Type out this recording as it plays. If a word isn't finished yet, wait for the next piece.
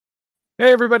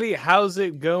Hey everybody, how's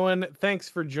it going? Thanks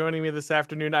for joining me this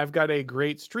afternoon. I've got a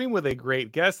great stream with a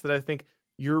great guest that I think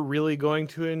you're really going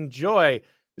to enjoy.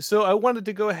 So I wanted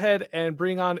to go ahead and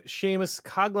bring on Seamus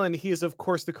Coughlin. He is, of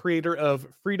course, the creator of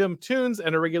Freedom Tunes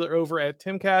and a regular over at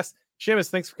Timcast. Seamus,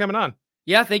 thanks for coming on.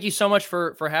 Yeah, thank you so much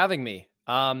for having me.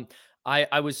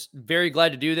 I was very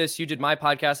glad to do this. You did my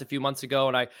podcast a few months ago,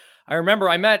 and I remember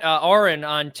I met Aaron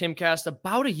on Timcast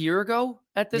about a year ago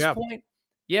at this Yeah. point.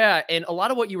 Yeah, and a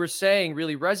lot of what you were saying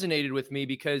really resonated with me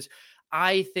because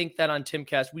I think that on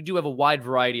Timcast we do have a wide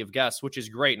variety of guests, which is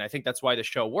great, and I think that's why the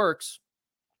show works.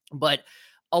 But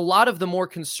a lot of the more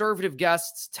conservative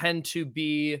guests tend to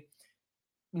be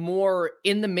more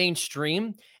in the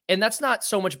mainstream. And that's not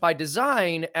so much by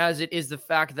design as it is the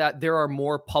fact that there are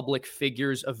more public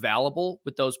figures available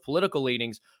with those political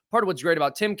leanings. Part of what's great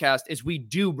about Timcast is we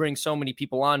do bring so many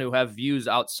people on who have views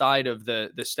outside of the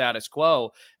status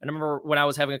quo. And I remember when I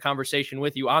was having a conversation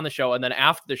with you on the show, and then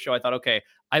after the show, I thought, okay,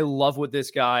 I love what this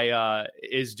guy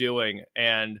is doing.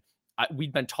 And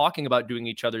we've been talking about doing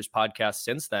each other's podcasts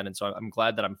since then. And so I'm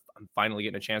glad that I'm finally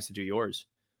getting a chance to do yours.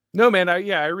 No, man.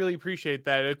 I really appreciate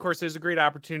that. Of course, there's a great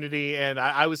opportunity, and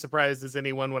I was surprised as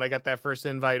anyone when I got that first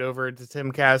invite over to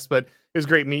Timcast. But it was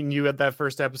great meeting you at that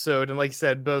first episode, and like you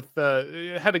said, both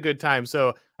had a good time.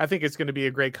 So I think it's going to be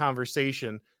a great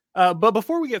conversation. But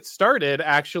before we get started,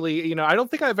 actually, I don't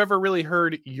think I've ever really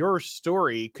heard your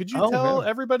story. Could you tell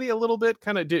everybody a little bit?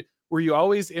 Were you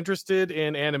always interested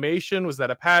in animation? Was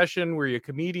that a passion? Were you a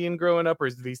comedian growing up, or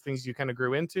is these things you kind of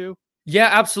grew into? Yeah,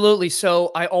 absolutely. So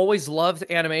I always loved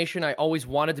animation. I always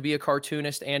wanted to be a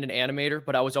cartoonist and an animator,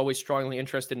 but I was always strongly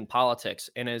interested in politics.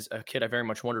 And as a kid, I very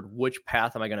much wondered which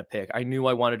path am I going to pick? I knew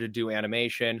I wanted to do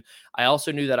animation. I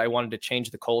also knew that I wanted to change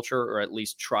the culture, or at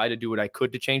least try to do what I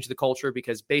could to change the culture,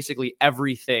 because basically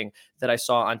everything that I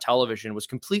saw on television was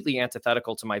completely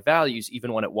antithetical to my values,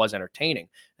 even when it was entertaining.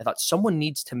 I thought someone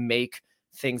needs to make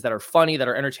things that are funny, that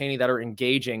are entertaining, that are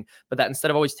engaging, but that instead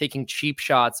of always taking cheap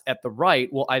shots at the right,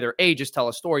 will either A, just tell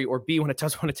a story, or B, when it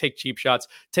does want to take cheap shots,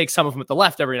 take some of them at the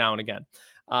left every now and again.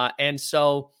 And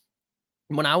so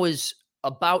when I was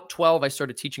about 12, I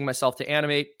started teaching myself to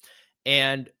animate,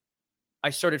 and I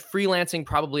started freelancing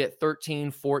probably at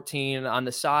 13, 14 on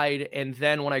the side. And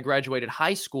then when I graduated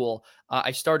high school,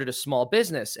 I started a small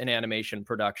business in animation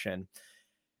production.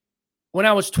 When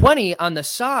I was 20 on the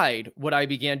side, what I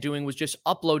began doing was just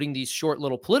uploading these short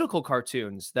little political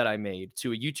cartoons that I made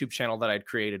to a YouTube channel that I'd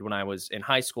created when I was in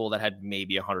high school that had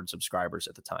maybe 100 subscribers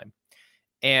at the time.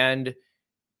 And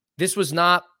this was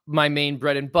not my main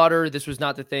bread and butter. This was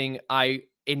not the thing I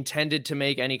intended to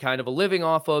make any kind of a living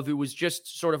off of. It was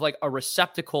just sort of like a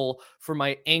receptacle for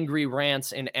my angry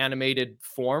rants in animated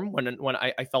form when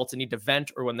I felt a need to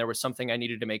vent, or when there was something I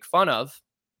needed to make fun of.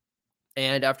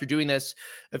 And after doing this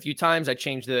a few times, I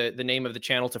changed the name of the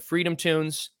channel to Freedom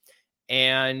Tunes.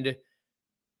 And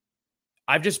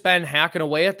I've just been hacking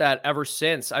away at that ever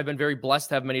since. I've been very blessed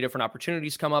to have many different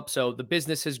opportunities come up. So the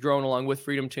business has grown along with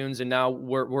Freedom Tunes. And now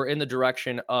we're in the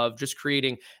direction of just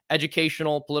creating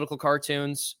educational political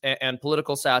cartoons and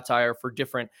political satire for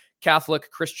different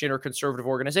Catholic, Christian, or conservative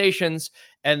organizations.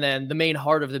 And then the main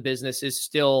heart of the business is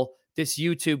still this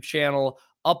YouTube channel,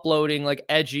 uploading like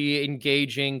edgy,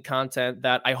 engaging content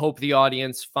that I hope the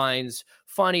audience finds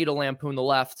funny to lampoon the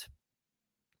left.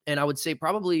 And I would say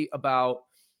probably about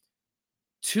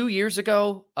 2 years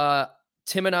ago,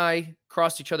 Tim and I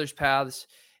crossed each other's paths.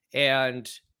 And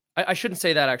I shouldn't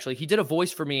say that, actually. He did a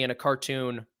voice for me in a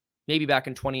cartoon maybe back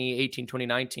in 2018,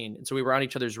 2019. And so we were on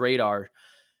each other's radar.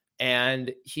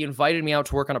 And he invited me out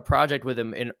to work on a project with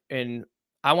him in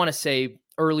I want to say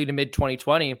early to mid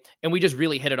 2020. And we just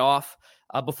really hit it off.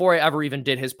 Before I ever even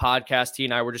did his podcast, he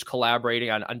and I were just collaborating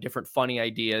on different funny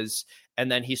ideas. And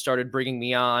then he started bringing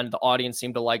me on. The audience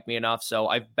seemed to like me enough. So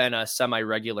I've been a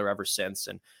semi-regular ever since.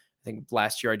 And I think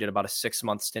last year I did about a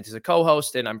 6-month stint as a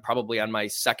co-host. And I'm probably on my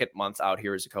second month out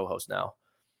here as a co-host now.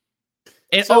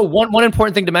 And one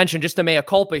important thing to mention, just to mea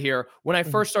culpa here. When I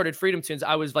first started Freedom Tunes,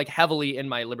 I was like heavily in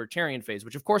my libertarian phase,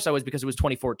 which of course I was, because it was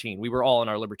 2014. We were all in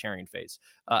our libertarian phase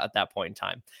at that point in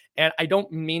time. And I don't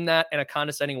mean that in a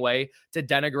condescending way to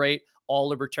denigrate all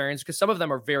libertarians, because some of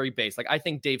them are very based. Like, I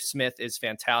think Dave Smith is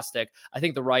fantastic. I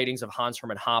think the writings of Hans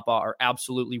Hermann Hoppe are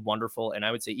absolutely wonderful. And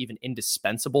I would say even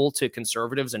indispensable to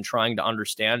conservatives in trying to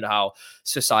understand how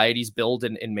societies build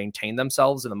and maintain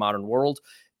themselves in the modern world.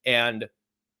 And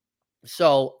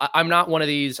so I'm not one of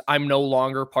these, I'm no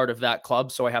longer part of that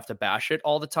club, so I have to bash it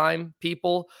all the time,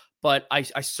 people. But I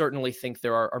certainly think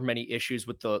there are many issues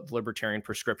with the libertarian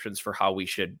prescriptions for how we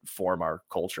should form our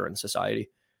culture and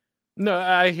society. No,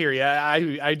 I hear you.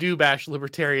 I do bash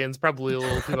libertarians probably a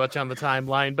little too much on the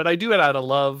timeline, but I do it out of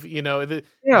love.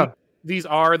 Yeah. These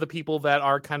are the people that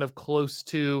are kind of close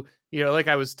to, like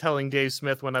I was telling Dave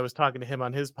Smith when I was talking to him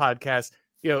on his podcast.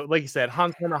 Like you said,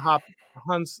 Hans Hermann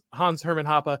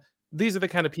Hoppe. These are the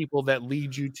kind of people that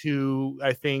lead you to,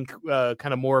 I think,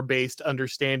 kind of more based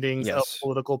understandings of Yes.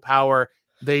 political power.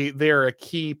 They're a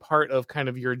key part of kind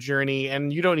of your journey,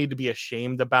 and you don't need to be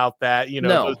ashamed about that.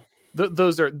 No.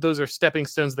 Those are stepping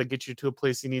stones that get you to a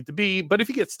place you need to be. But if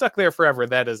you get stuck there forever,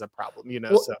 that is a problem.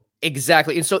 Well, So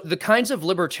exactly. And so the kinds of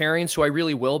libertarians who I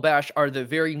really will bash are the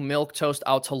very milk toast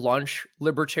out to lunch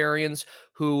libertarians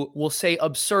who will say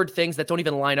absurd things that don't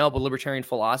even line up with libertarian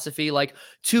philosophy. Like,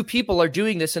 two people are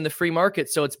doing this in the free market,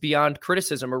 so it's beyond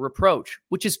criticism or reproach,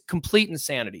 which is complete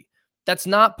insanity. That's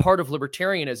not part of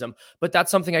libertarianism, but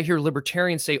that's something I hear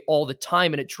libertarians say all the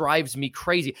time, and it drives me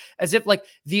crazy. As if like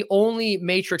the only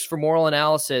matrix for moral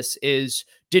analysis is,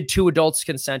 did two adults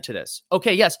consent to this?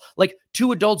 Okay, yes, like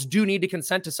two adults do need to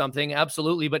consent to something,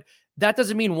 absolutely, but that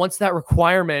doesn't mean once that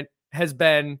requirement has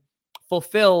been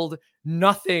fulfilled,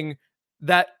 nothing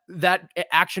that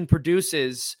action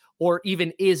produces or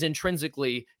even is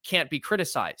intrinsically can't be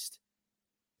criticized.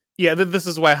 yeah, this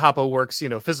is why Hoppe works,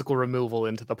 physical removal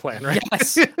into the plan, right?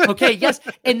 Yes. Okay. Yes.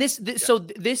 And so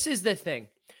this is the thing.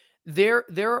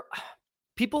 There,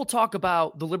 people talk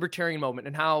about the libertarian movement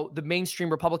and how the mainstream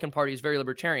Republican Party is very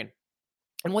libertarian.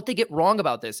 And what they get wrong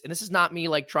about this, and this is not me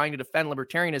like trying to defend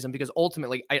libertarianism, because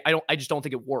ultimately I just don't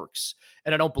think it works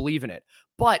and I don't believe in it.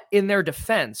 But in their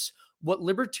defense, what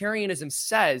libertarianism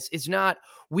says is not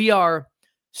we are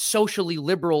socially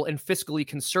liberal and fiscally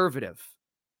conservative.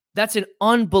 That's an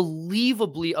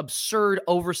unbelievably absurd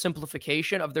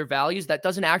oversimplification of their values that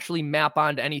doesn't actually map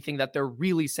onto anything that they're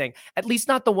really saying, at least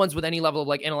not the ones with any level of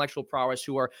like intellectual prowess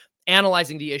who are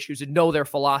analyzing the issues and know their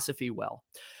philosophy well.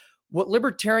 What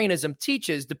libertarianism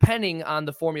teaches, depending on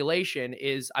the formulation,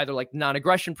 is either like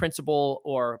non-aggression principle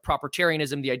or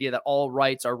propertarianism, the idea that all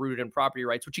rights are rooted in property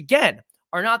rights, which again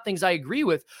are not things I agree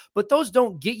with, but those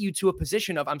don't get you to a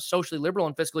position of I'm socially liberal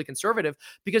and fiscally conservative,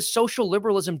 because social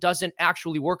liberalism doesn't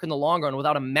actually work in the long run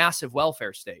without a massive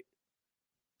welfare state.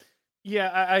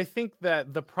 Yeah, I think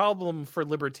that the problem for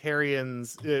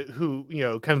libertarians who,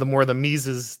 kind of the more the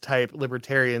Mises type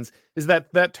libertarians, is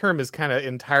that that term is kind of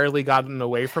entirely gotten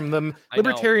away from them. I know.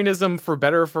 Libertarianism, for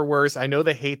better or for worse, I know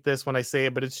they hate this when I say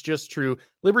it, but it's just true.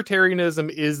 Libertarianism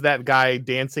is that guy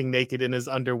dancing naked in his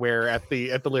underwear at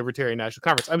the Libertarian National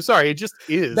Conference. I'm sorry, it just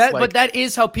is. But that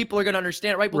is how people are going to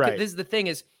understand it, right? Because Right. this is the thing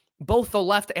is both the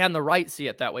left and the right see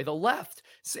it that way. The left,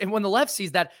 and when the left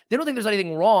sees that, they don't think there's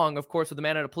anything wrong, of course, with the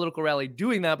man at a political rally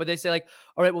doing that, but they say like,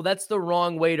 all right, well, that's the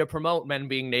wrong way to promote men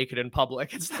being naked in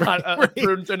public. It's not a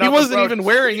prudent enough He wasn't approach. even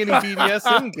wearing any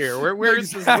BDSM gear.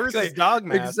 Where's his dog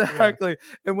mask? Exactly.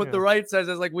 Yeah. And what the right says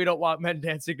is like, we don't want men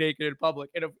dancing naked in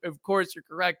public. And of course, you're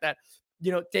correct that,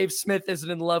 Dave Smith isn't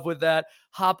in love with that.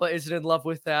 Hoppe isn't in love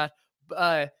with that.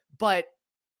 But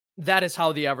that is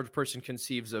how the average person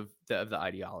conceives of the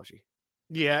ideology.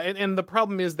 Yeah, and the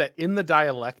problem is that in the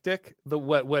dialectic, the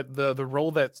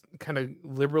role that kind of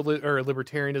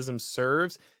libertarianism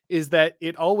serves is that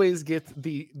it always gets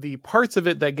the parts of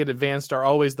it that get advanced are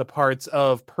always the parts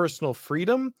of personal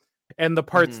freedom, and the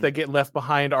parts that get left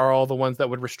behind are all the ones that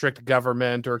would restrict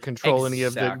government or control any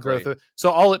of the growth.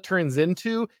 So all it turns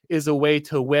into is a way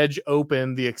to wedge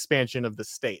open the expansion of the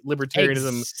state.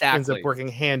 Libertarianism ends up working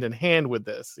hand in hand with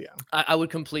this. Yeah, I would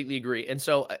completely agree. And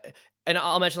so, and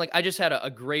I'll mention, like, I just had a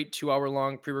great 2 hour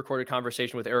long pre-recorded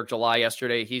conversation with Eric July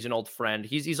yesterday. He's an old friend.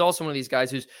 He's also one of these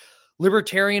guys who's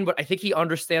libertarian, but I think he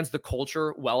understands the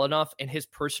culture well enough, and his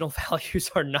personal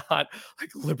values are not like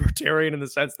libertarian in the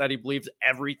sense that he believes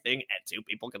everything and two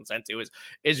people consent to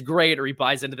is great, or he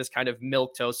buys into this kind of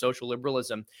milquetoast social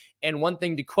liberalism. And one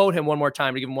thing, to quote him one more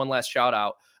time, to give him one last shout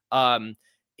out,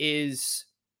 is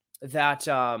that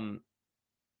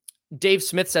Dave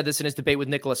Smith said this in his debate with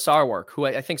Nicholas Sarwark, who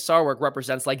I think Sarwark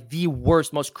represents like the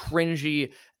worst, most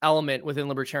cringy element within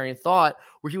libertarian thought,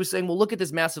 where he was saying, well, look at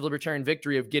this massive libertarian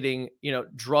victory of getting,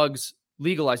 drugs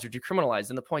legalized or decriminalized.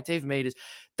 And the point Dave made is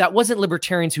that wasn't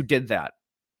libertarians who did that.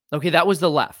 Okay, that was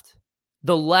the left.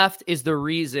 The left is the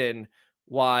reason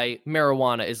why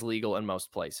marijuana is legal in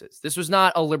most places. This was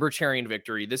not a libertarian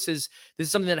victory. This is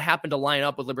something that happened to line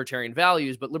up with libertarian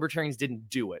values, but libertarians didn't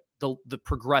do it. The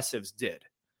progressives did.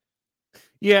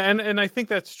 Yeah, and I think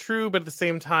that's true, but at the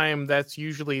same time, that's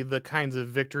usually the kinds of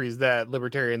victories that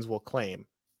libertarians will claim,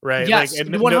 right? Yes,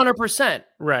 100%.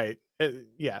 Right.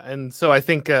 Yeah, and so I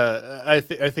think I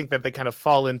think that they kind of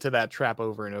fall into that trap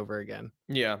over and over again.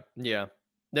 Yeah, yeah.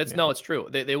 That's Yeah. no, it's true.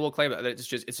 They will claim that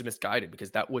it's misguided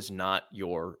because that was not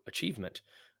your achievement.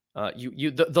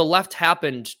 The left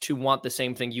happened to want the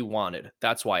same thing you wanted.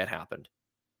 That's why it happened.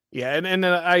 Yeah, and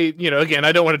I, again,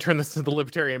 I don't want to turn this into the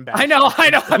libertarian bash. I know.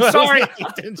 I'm That was sorry.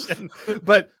 not the intention.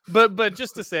 But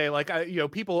just to say, like,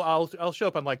 people, I'll show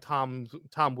up on like Tom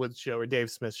Woods show or Dave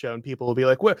Smith show, and people will be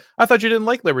like, "What? I thought you didn't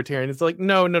like libertarian." It's like,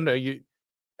 no,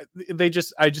 I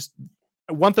just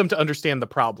want them to understand the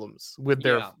problems with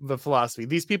the philosophy.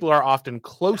 These people are often Are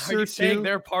closer you saying to.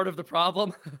 they're part of the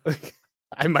problem?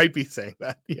 I might be saying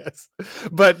that, yes,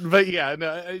 but yeah,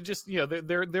 no, I just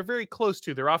they're very close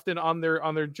to. They're often on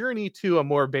their journey to a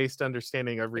more based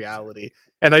understanding of reality,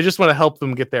 and I just want to help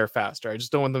them get there faster. I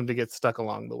just don't want them to get stuck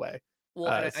along the way. Well,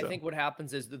 and I think what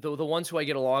happens is the ones who I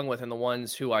get along with and the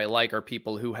ones who I like are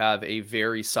people who have a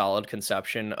very solid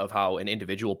conception of how an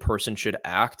individual person should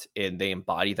act, and they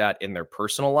embody that in their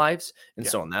personal lives. And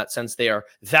so in that sense, they are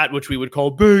that which we would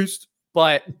call based.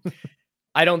 But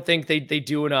I don't think they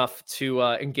do enough to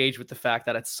engage with the fact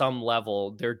that at some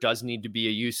level, there does need to be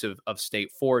a use of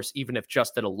state force, even if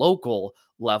just at a local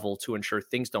level, to ensure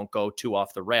things don't go too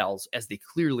off the rails, as they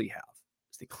clearly have.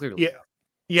 Have.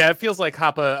 Yeah, it feels like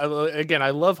Hoppe. Again,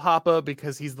 I love Hoppe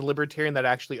because he's the libertarian that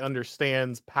actually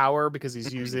understands power, because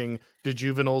he's using de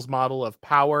Juvenal's model of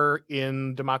power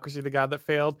in Democracy of the God That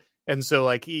Failed. And so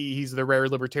like he's the rare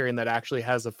libertarian that actually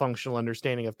has a functional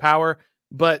understanding of power,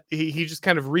 but he just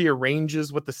kind of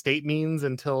rearranges what the state means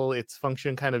until its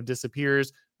function kind of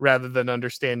disappears, rather than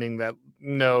understanding that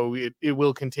no, it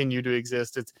will continue to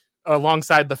exist. It's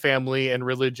alongside the family and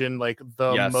religion, like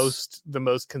the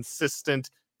most consistent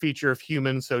feature of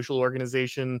human social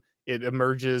organization. It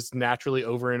emerges naturally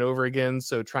over and over again.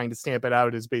 So trying to stamp it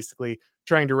out is basically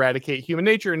trying to eradicate human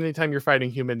nature. And anytime you're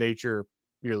fighting human nature,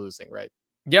 you're losing, right?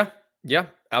 Yeah,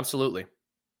 absolutely.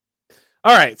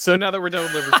 All right, so now that we're done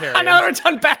with libertarians, now we're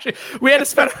done bashing. We had to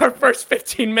spend our first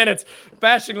 15 minutes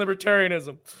bashing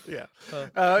libertarianism. Yeah,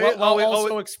 while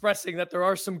also expressing that there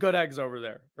are some good eggs over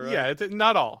there. Right? Yeah,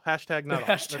 not all. Hashtag not all.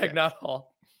 Hashtag not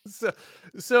all.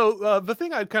 So the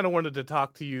thing I kind of wanted to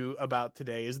talk to you about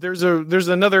today is there's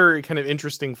another kind of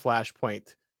interesting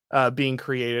flashpoint being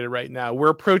created right now. We're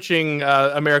approaching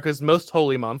America's most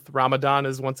holy month. Ramadan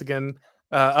is once again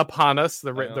upon us.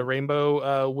 The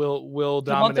rainbow will dominate.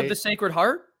 The month of the Sacred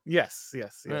Heart? Yes.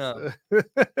 Yeah.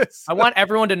 I want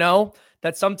everyone to know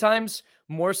that sometimes,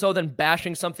 more so than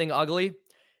bashing something ugly,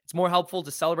 it's more helpful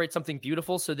to celebrate something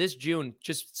beautiful. So this June,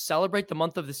 just celebrate the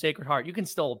month of the Sacred Heart. You can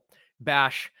still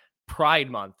bash Pride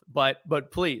Month, but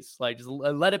please, like, just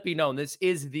let it be known this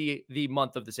is the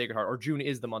month of the Sacred Heart, or June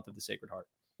is the month of the Sacred Heart.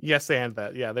 Yes, and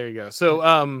that. Yeah, there you go.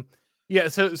 So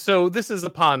so this is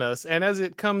upon us, and as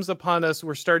it comes upon us,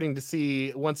 we're starting to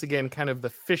see once again kind of the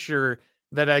fissure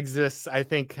that exists, I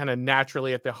think, kind of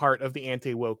naturally at the heart of the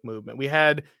anti-woke movement. We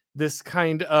had this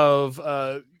kind of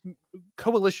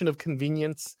coalition of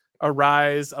convenience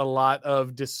arise, a lot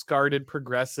of discarded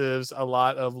progressives, a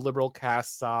lot of liberal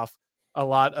casts off, a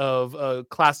lot of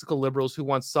classical liberals who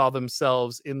once saw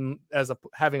themselves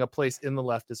having a place in the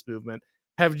leftist movement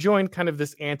have joined kind of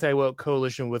this anti-woke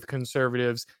coalition with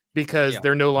conservatives because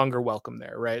they're no longer welcome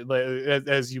there, right?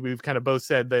 As we've kind of both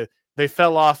said, they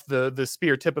fell off the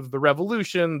spear tip of the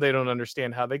revolution. They don't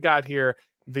understand how they got here.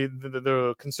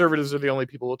 The conservatives are the only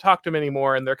people who talk to them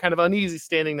anymore, and they're kind of uneasy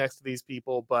standing next to these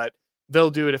people, but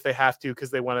they'll do it if they have to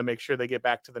because they want to make sure they get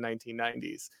back to the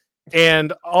 1990s.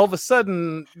 And all of a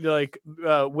sudden, like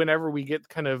whenever we get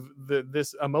kind of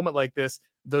a moment like this,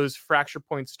 those fracture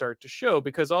points start to show,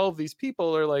 because all of these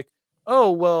people are like,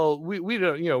 oh, well, we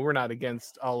don't, we're not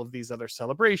against all of these other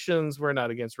celebrations. We're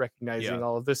not against recognizing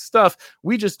all of this stuff.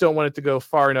 We just don't want it to go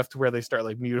far enough to where they start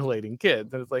like mutilating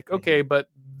kids. And it's like, okay, but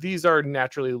these are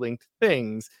naturally linked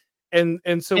things. And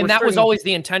that was always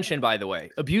the intention, by the way.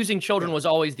 Abusing children was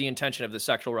always the intention of the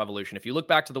sexual revolution. If you look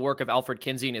back to the work of Alfred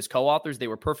Kinsey and his co-authors, they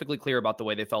were perfectly clear about the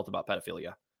way they felt about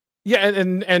pedophilia. Yeah,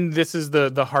 and this is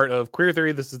the heart of queer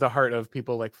theory. This is the heart of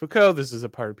people like Foucault. This is a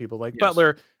part of people like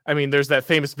Butler. I mean, there's that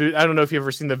famous, I don't know if you've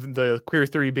ever seen the queer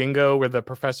theory bingo where the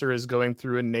professor is going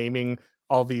through and naming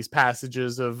all these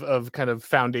passages of kind of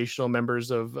foundational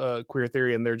members of queer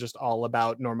theory, and they're just all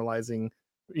about normalizing,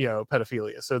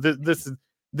 pedophilia. So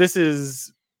this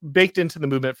is baked into the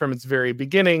movement from its very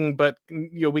beginning, but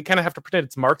we kind of have to pretend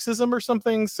it's Marxism or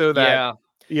something, so that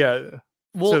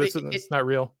well, so it's not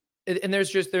real. And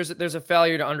there's a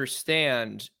failure to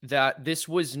understand that this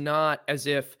was not as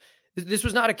if This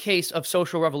was not a case of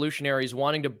social revolutionaries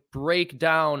wanting to break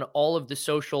down all of the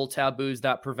social taboos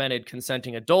that prevented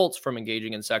consenting adults from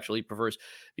engaging in sexually perverse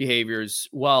behaviors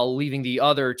while leaving the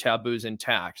other taboos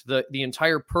intact. The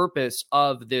entire purpose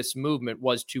of this movement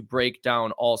was to break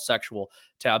down all sexual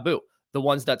taboo. The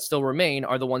ones that still remain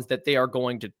are the ones that they are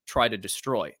going to try to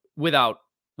destroy without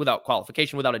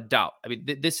qualification, without a doubt. I mean,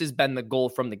 this has been the goal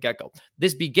from the get-go.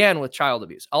 This began with child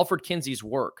abuse. Alfred Kinsey's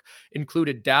work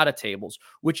included data tables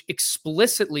which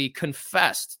explicitly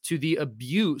confessed to the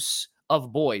abuse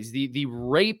of boys, the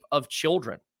rape of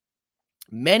children.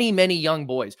 Many, many young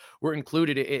boys were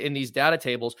included in these data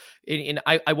tables. And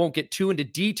I won't get too into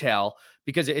detail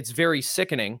because it's very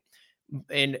sickening.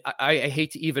 And I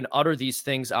hate to even utter these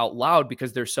things out loud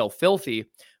because they're so filthy,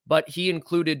 but he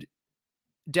included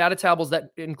data tables that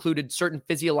included certain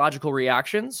physiological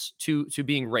reactions to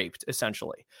being raped,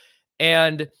 essentially.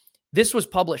 And this was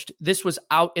published. This was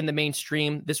out in the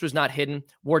mainstream. This was not hidden.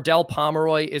 Wardell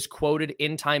Pomeroy is quoted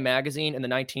in Time magazine in the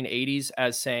 1980s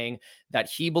as saying that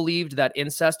he believed that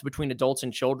incest between adults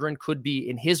and children could be,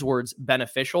 in his words,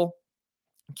 beneficial.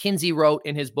 Kinsey wrote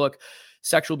in his book,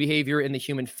 Sexual Behavior in the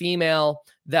Human Female,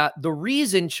 that the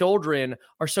reason children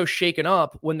are so shaken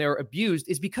up when they're abused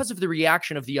is because of the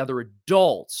reaction of the other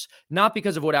adults, not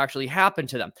because of what actually happened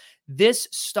to them. This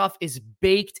stuff is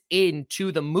baked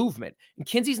into the movement. And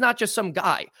Kinsey's not just some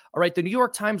guy, all right? The New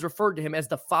York Times referred to him as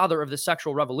the father of the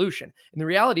sexual revolution. And the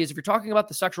reality is, if you're talking about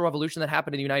the sexual revolution that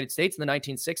happened in the United States in the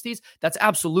 1960s, that's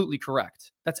absolutely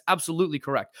correct. That's absolutely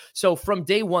correct. So from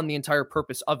day one, the entire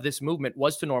purpose of this movement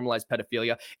was to normalize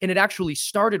pedophilia, and it actually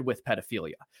started with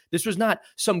pedophilia. This was not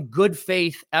some good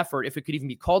faith effort, if it could even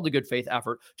be called a good faith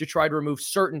effort, to try to remove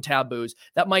certain taboos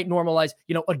that might normalize,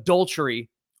 adultery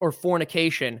or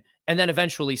fornication and then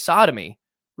eventually sodomy.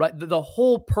 Right? The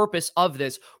whole purpose of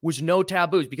this was no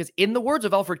taboos, because in the words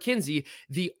of Alfred Kinsey,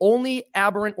 the only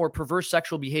aberrant or perverse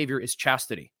sexual behavior is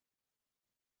chastity.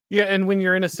 Yeah, and when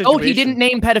you're in a situation... Oh, he didn't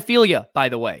name pedophilia, by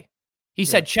the way. He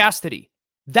said chastity.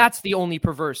 That's the only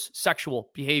perverse sexual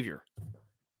behavior.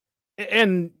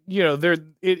 And,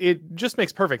 it just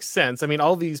makes perfect sense. I mean,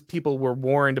 all these people were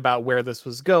warned about where this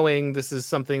was going. This is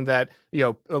something that,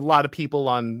 a lot of people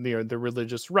on the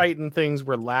religious right and things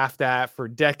were laughed at for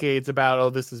decades about,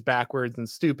 oh, this is backwards and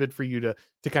stupid for you to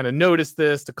kind of notice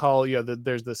this, to call,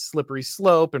 there's this slippery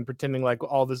slope and pretending like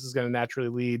all this is going to naturally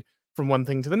lead from one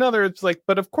thing to another. It's like,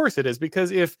 but of course it is,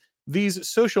 because if these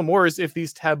social mores, if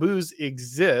these taboos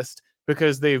exist,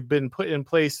 because they've been put in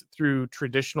place through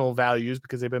traditional values,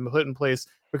 because they've been put in place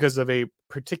because of a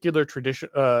particular tradition,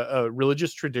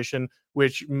 religious tradition,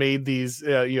 which made these,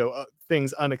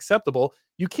 things unacceptable.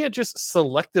 You can't just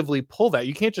selectively pull that.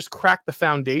 You can't just crack the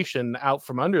foundation out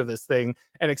from under this thing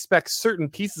and expect certain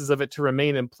pieces of it to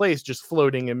remain in place, just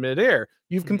floating in midair.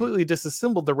 You've completely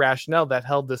disassembled the rationale that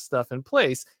held this stuff in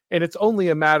place. And it's only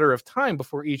a matter of time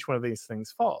before each one of these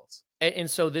things falls. And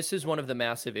so this is one of the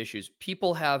massive issues.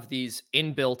 People have these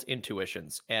inbuilt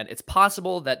intuitions, and it's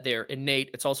possible that they're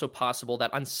innate. It's also possible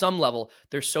that on some level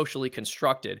they're socially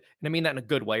constructed. And I mean that in a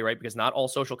good way, right? Because not all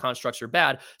social constructs are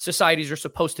bad. Societies are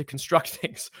supposed to construct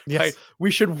things, right? We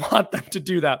should want them to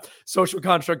do that. Social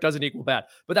construct doesn't equal bad.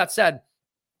 But that said,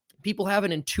 people have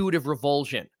an intuitive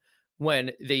revulsion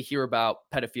when they hear about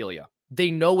pedophilia.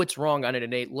 They know it's wrong on an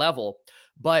innate level,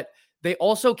 but they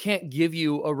also can't give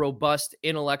you a robust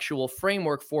intellectual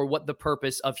framework for what the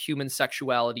purpose of human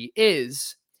sexuality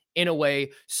is in a way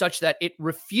such that it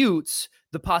refutes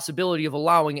the possibility of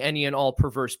allowing any and all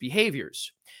perverse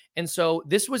behaviors. And so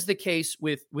this was the case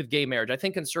with gay marriage. I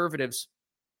think conservatives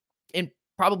and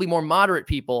probably more moderate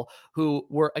people who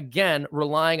were, again,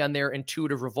 relying on their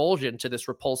intuitive revulsion to this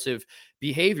repulsive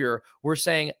behavior were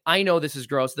saying, I know this is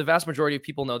gross. The vast majority of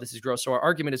people know this is gross. So our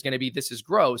argument is going to be this is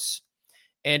gross.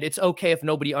 And it's okay if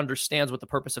nobody understands what the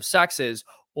purpose of sex is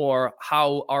or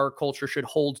how our culture should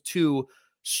hold to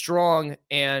strong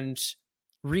and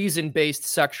reason-based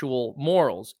sexual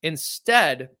morals.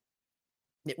 Instead,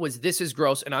 it was, this is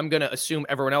gross, and I'm going to assume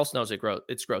everyone else knows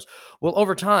it's gross. Well,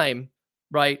 over time,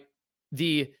 right,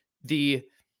 the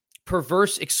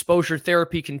perverse exposure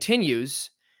therapy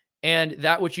continues, and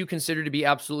that which you consider to be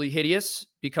absolutely hideous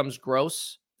becomes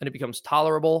gross, and it becomes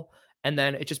tolerable, and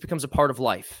then it just becomes a part of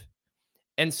life.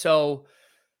 And so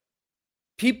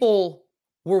people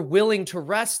were willing to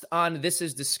rest on this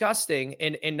is disgusting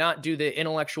and not do the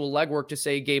intellectual legwork to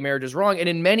say gay marriage is wrong. And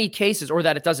in many cases, or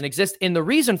that it doesn't exist. And the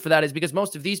reason for that is because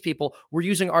most of these people were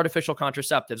using artificial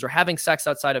contraceptives or having sex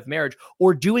outside of marriage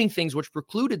or doing things which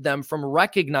precluded them from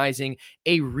recognizing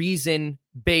a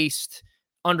reason-based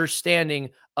understanding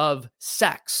of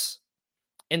sex.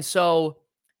 And so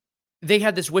they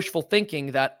had this wishful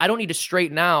thinking that I don't need to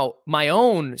straighten out my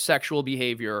own sexual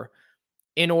behavior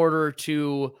in order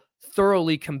to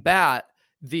thoroughly combat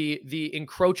the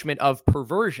encroachment of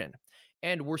perversion.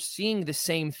 And we're seeing the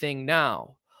same thing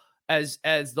now as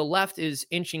the left is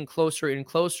inching closer and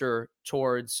closer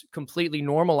towards completely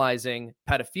normalizing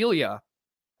pedophilia.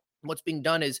 What's being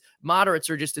done is moderates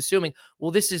are just assuming, well,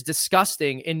 this is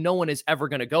disgusting and no one is ever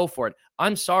going to go for it.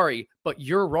 I'm sorry, but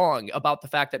you're wrong about the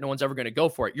fact that no one's ever going to go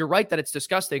for it. You're right that it's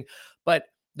disgusting, but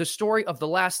the story of the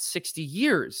last 60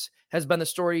 years has been the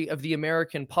story of the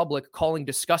American public calling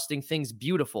disgusting things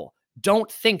beautiful.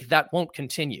 Don't think that won't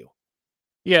continue.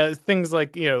 Yeah, things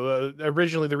like,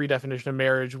 originally the redefinition of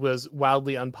marriage was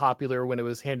wildly unpopular when it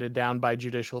was handed down by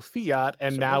judicial fiat,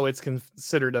 and now it's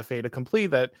considered a fait accompli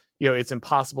that, it's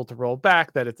impossible to roll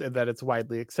back, that it's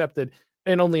widely accepted,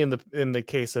 and only in the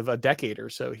case of a decade or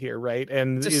so here, right?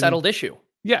 And It's a settled issue.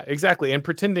 yeah, exactly. And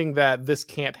pretending that this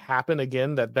can't happen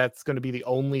again, that that's going to be the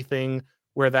only thing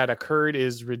where that occurred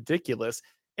is ridiculous.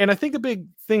 And I think a big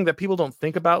thing that people don't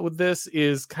think about with this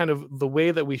is kind of the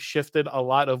way that we shifted a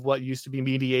lot of what used to be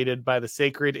mediated by the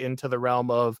sacred into the realm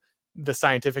of the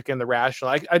scientific and the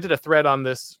rational. I did a thread on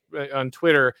this on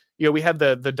Twitter. We had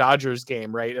the Dodgers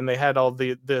game, right? And they had all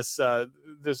this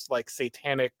like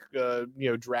satanic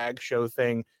drag show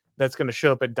thing that's going to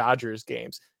show up at Dodgers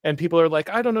games. And people are like,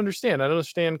 I don't understand. I don't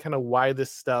understand kind of why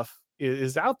this stuff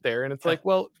is out there. And it's like,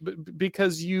 well,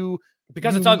 because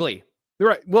it's ugly.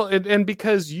 Right. Well, and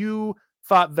because you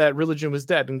thought that religion was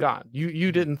dead and gone,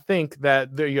 you didn't think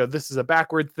that this is a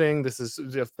backward thing. This is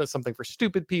something for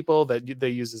stupid people that they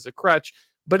use as a crutch,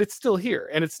 but it's still here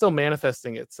and it's still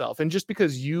manifesting itself. And just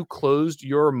because you closed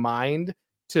your mind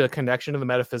to a connection to the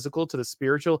metaphysical, to the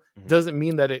spiritual, doesn't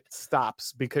mean that it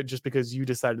stops because you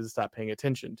decided to stop paying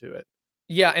attention to it.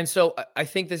 Yeah, and so I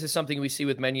think this is something we see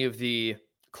with many of the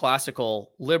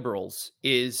classical liberals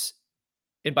is.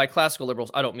 And by classical liberals,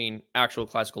 I don't mean actual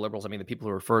classical liberals. I mean the people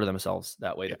who refer to themselves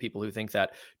that way, the people who think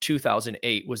that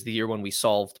 2008 was the year when we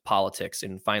solved politics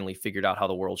and finally figured out how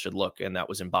the world should look. And that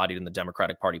was embodied in the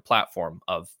Democratic Party platform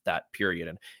of that period.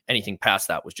 And anything past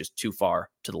that was just too far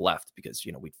to the left because,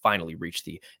 we'd finally reached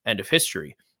the end of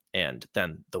history. And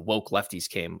then the woke lefties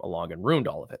came along and ruined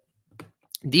all of it.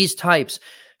 These types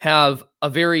have a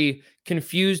very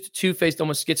confused, two-faced,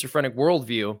 almost schizophrenic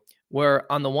worldview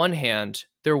where on the one hand,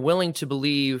 they're willing to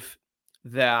believe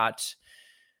that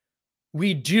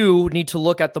we do need to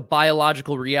look at the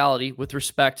biological reality with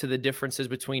respect to the differences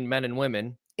between men and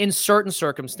women in certain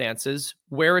circumstances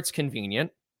where it's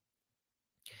convenient.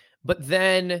 But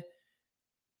then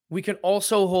we can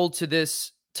also hold to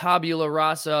this tabula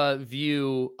rasa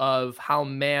view of how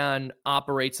man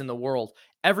operates in the world.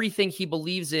 Everything he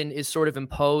believes in is sort of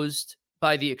imposed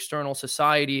by the external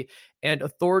society, and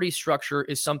authority structure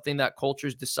is something that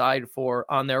cultures decide for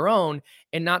on their own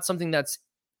and not something that's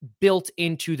built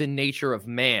into the nature of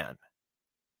man.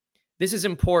 This is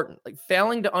important. Like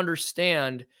failing to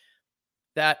understand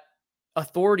that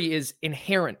authority is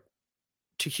inherent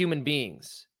to human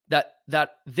beings,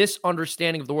 that this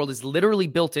understanding of the world is literally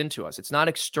built into us. It's not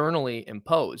externally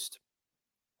imposed.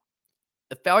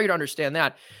 The failure to understand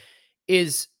that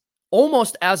is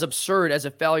almost as absurd as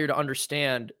a failure to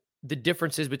understand the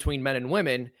differences between men and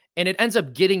women, and it ends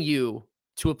up getting you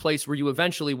to a place where you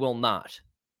eventually will not.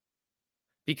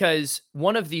 Because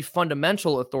one of the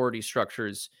fundamental authority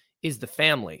structures is the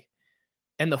family,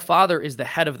 and the father is the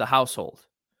head of the household.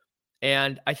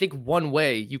 And I think one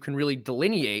way you can really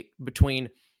delineate between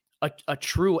a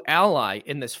true ally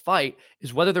in this fight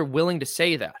is whether they're willing to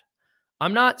say that.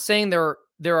 I'm not saying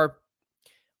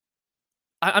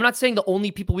I'm not saying the only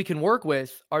people we can work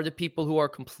with are the people who are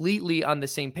completely on the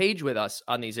same page with us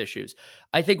on these issues.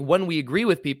 I think when we agree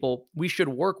with people, we should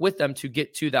work with them to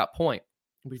get to that point.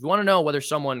 If you want to know whether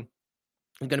someone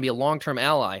is going to be a long-term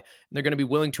ally and they're going to be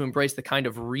willing to embrace the kind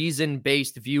of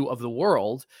reason-based view of the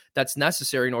world that's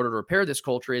necessary in order to repair this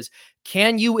culture is,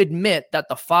 can you admit that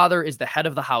the father is the head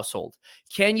of the household?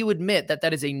 Can you admit that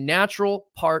that is a natural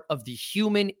part of the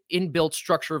human inbuilt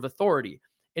structure of authority?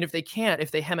 And if they can't,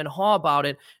 if they hem and haw about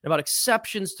it, and about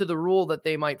exceptions to the rule that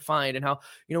they might find and how,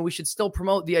 we should still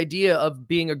promote the idea of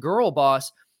being a girl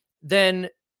boss, then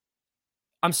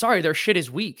I'm sorry, their shit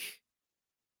is weak.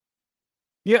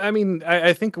 Yeah, I mean,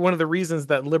 I think one of the reasons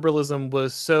that liberalism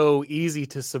was so easy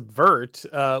to subvert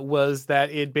was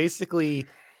that it basically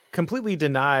completely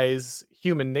denies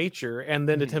human nature and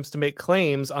then attempts to make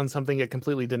claims on something it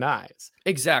completely denies.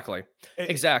 Exactly.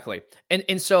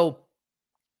 And so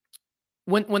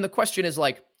when the question is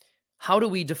like, how do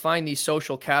we define these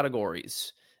social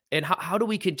categories? And how do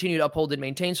we continue to uphold and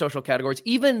maintain social categories,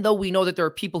 even though we know that there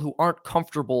are people who aren't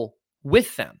comfortable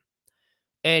with them?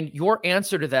 And your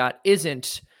answer to that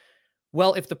isn't,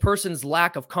 well, if the person's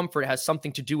lack of comfort has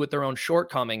something to do with their own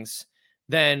shortcomings,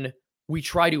 then we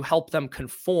try to help them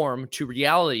conform to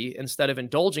reality instead of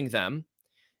indulging them.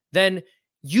 Then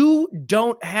you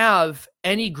don't have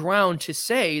any ground to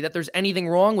say that there's anything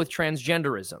wrong with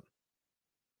transgenderism.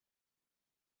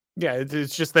 Yeah,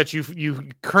 it's just that you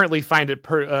currently find it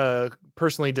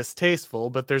personally distasteful,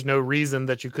 but there's no reason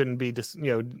that you couldn't be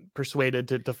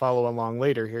persuaded to follow along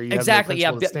later. Here, you Exactly.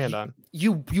 have no principle to stand on.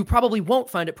 You probably won't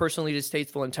find it personally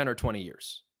distasteful in 10 or 20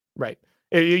 years. Right.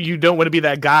 You don't want to be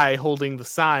that guy holding the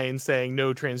sign saying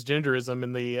no transgenderism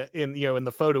in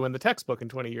the photo in the textbook in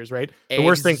 20 years, right? The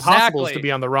worst thing possible is to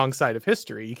be on the wrong side of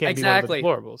history. You can't be one of the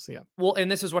deplorables. Yeah. Well, and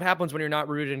this is what happens when you're not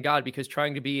rooted in God, because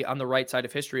trying to be on the right side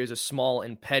of history is a small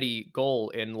and petty goal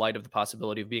in light of the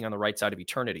possibility of being on the right side of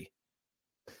eternity.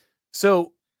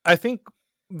 So I think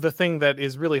the thing that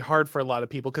is really hard for a lot of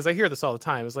people, because I hear this all the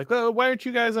time, is like, well, why don't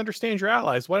you guys understand your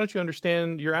allies? Why don't you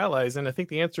understand your allies? And I think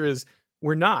the answer is,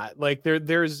 we're not. Like,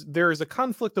 there's a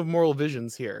conflict of moral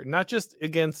visions here, not just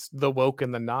against the woke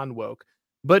and the non-woke,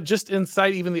 but just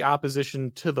inside even the opposition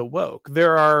to the woke.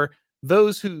 There are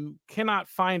those who cannot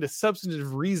find a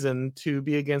substantive reason to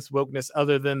be against wokeness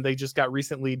other than they just got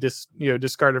recently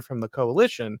discarded from the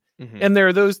coalition. Mm-hmm. And there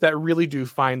are those that really do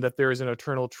find that there is an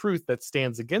eternal truth that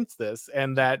stands against this,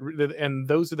 and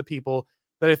those are the people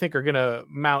that I think are going to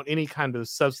mount any kind of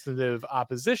substantive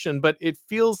opposition. But it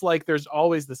feels like there's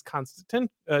always this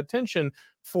constant tension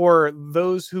for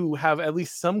those who have at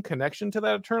least some connection to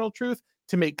that eternal truth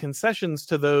to make concessions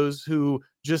to those who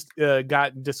just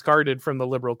got discarded from the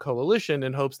liberal coalition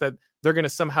in hopes that they're going to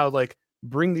somehow like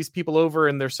bring these people over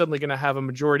and they're suddenly going to have a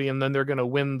majority, and then they're going to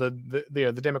win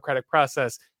the democratic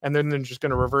process, and then they're just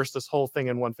going to reverse this whole thing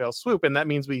in one fell swoop. And that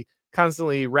means we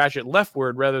constantly ratchet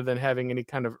leftward rather than having any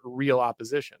kind of real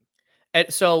opposition.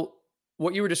 And so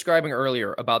what you were describing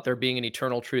earlier about there being an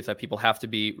eternal truth that people have to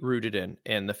be rooted in,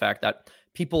 and the fact that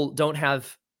people don't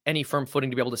have any firm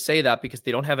footing to be able to say that because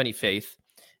they don't have any faith,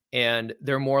 and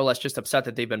they're more or less just upset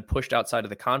that they've been pushed outside of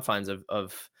the confines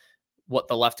of what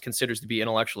the left considers to be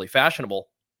intellectually fashionable.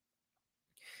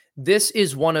 This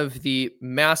is one of the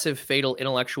massive fatal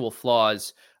intellectual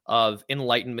flaws of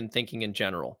Enlightenment thinking in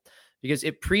general, because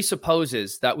it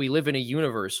presupposes that we live in a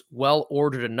universe well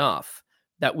ordered enough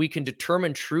that we can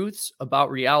determine truths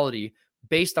about reality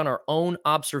based on our own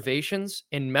observations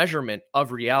and measurement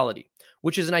of reality,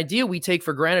 which is an idea we take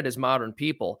for granted as modern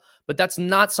people, but that's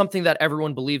not something that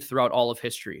everyone believed throughout all of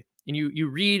history. And you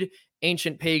read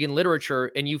ancient pagan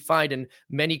literature, and you find in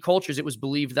many cultures it was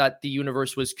believed that the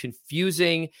universe was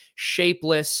confusing,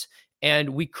 shapeless, and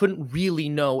we couldn't really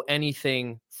know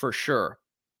anything for sure.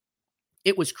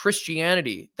 It was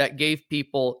Christianity that gave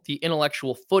people the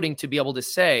intellectual footing to be able to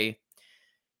say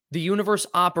the universe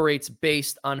operates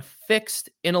based on fixed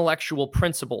intellectual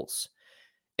principles.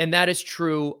 And that is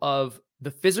true of the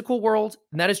physical world,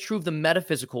 and that is true of the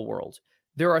metaphysical world.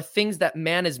 There are things that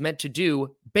man is meant to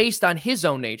do based on his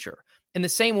own nature. In the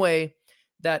same way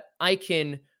that I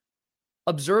can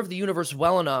observe the universe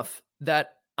well enough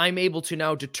that I'm able to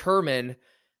now determine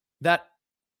that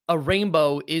a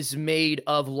rainbow is made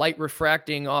of light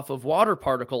refracting off of water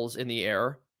particles in the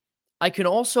air, I can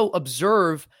also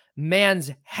observe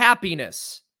man's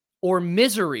happiness or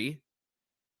misery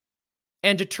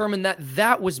and determine that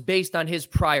that was based on his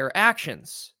prior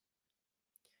actions.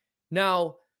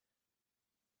 Now,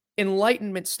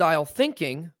 Enlightenment style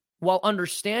thinking, while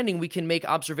understanding we can make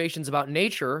observations about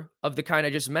nature of the kind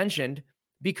I just mentioned,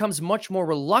 becomes much more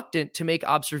reluctant to make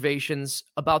observations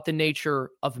about the nature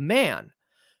of man.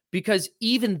 Because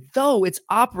even though it's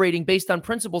operating based on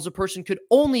principles a person could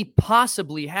only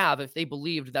possibly have if they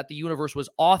believed that the universe was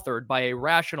authored by a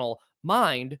rational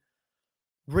mind,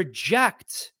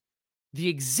 reject the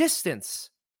existence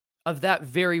of that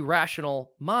very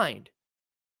rational mind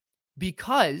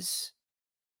because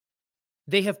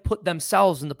they have put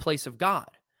themselves in the place of God.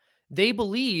 They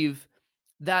believe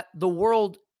that the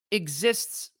world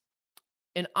exists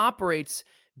and operates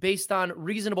based on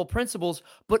reasonable principles,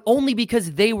 but only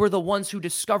because they were the ones who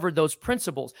discovered those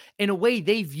principles. In a way,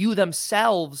 they view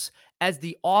themselves as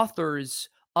the authors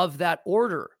of that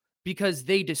order because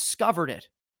they discovered it.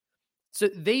 So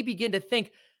they begin to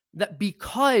think that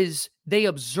because they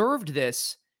observed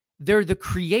this, they're the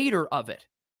creator of it.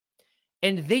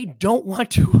 And they don't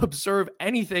want to observe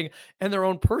anything in their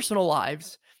own personal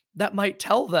lives that might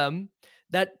tell them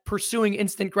that pursuing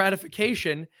instant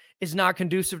gratification is not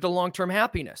conducive to long-term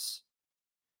happiness.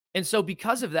 And so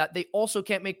because of that, they also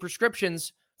can't make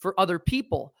prescriptions for other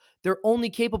people. They're only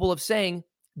capable of saying,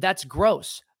 that's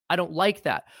gross. I don't like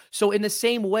that. So in the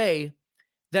same way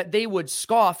that they would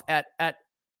scoff at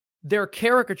their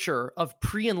caricature of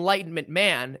pre-enlightenment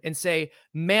man and say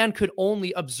man could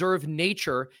only observe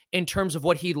nature in terms of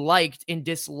what he liked and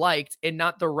disliked and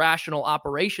not the rational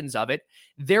operations of it.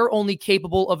 They're only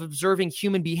capable of observing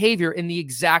human behavior in the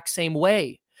exact same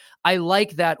way. I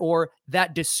like that, or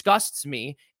that disgusts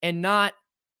me, and not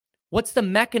what's the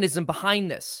mechanism behind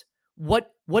this?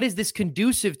 What is this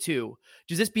conducive to?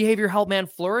 Does this behavior help man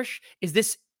flourish? Is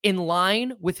this in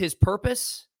line with his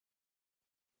purpose?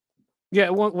 Yeah,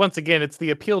 once again, it's the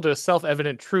appeal to a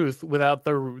self-evident truth without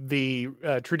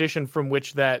the tradition from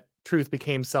which that truth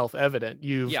became self-evident.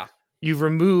 You've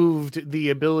removed the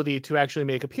ability to actually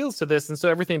make appeals to this, and so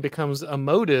everything becomes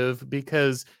emotive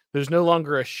because there's no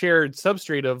longer a shared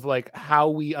substrate of like how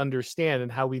we understand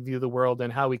and how we view the world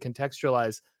and how we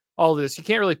contextualize all this. You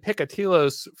can't really pick a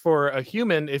telos for a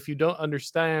human if you don't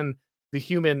understand the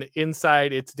human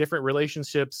inside its different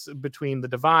relationships between the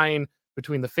divine,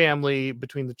 between the family,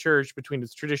 between the church, between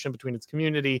its tradition, between its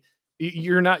community.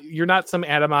 You're not some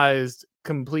atomized,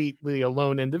 completely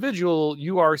alone individual.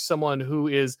 You are someone who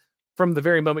is, from the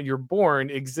very moment you're born,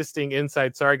 existing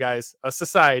inside, sorry guys, a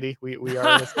society. We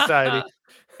are in a society.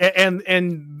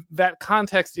 And that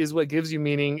context is what gives you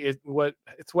meaning. It's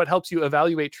what helps you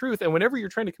evaluate truth. And whenever you're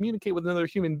trying to communicate with another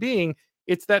human being,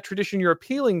 it's that tradition you're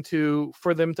appealing to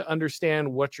for them to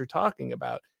understand what you're talking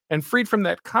about. And freed from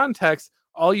that context,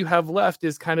 all you have left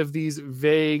is kind of these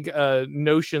vague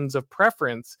notions of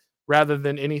preference rather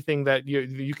than anything that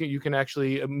you can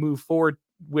actually move forward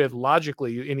with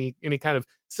logically, any kind of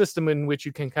system in which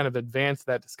you can kind of advance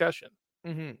that discussion.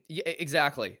 Mm-hmm. Yeah,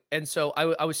 exactly. And so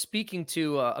I was speaking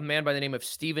to a man by the name of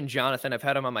Stephen Jonathan. I've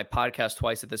had him on my podcast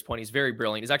twice at this point. He's very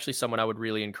brilliant. He's actually someone I would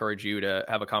really encourage you to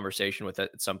have a conversation with at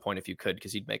some point if you could,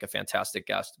 because he'd make a fantastic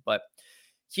guest. But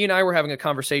he and I were having a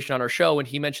conversation on our show, and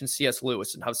he mentioned C.S.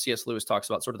 Lewis and how C.S. Lewis talks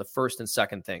about sort of the first and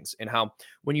second things, and how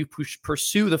when you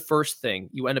pursue the first thing,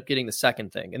 you end up getting the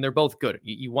second thing, and they're both good.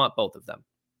 You want both of them.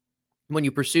 When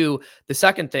you pursue the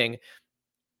second thing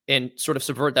and sort of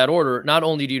subvert that order, not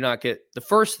only do you not get the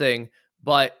first thing,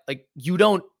 but like you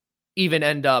don't even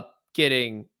end up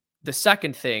getting the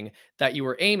second thing that you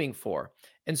were aiming for.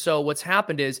 And so what's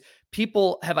happened is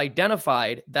people have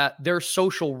identified that their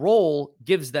social role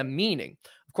gives them meaning.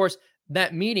 Of course,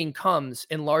 that meaning comes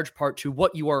in large part to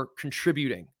what you are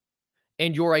contributing.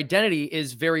 And your identity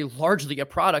is very largely a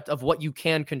product of what you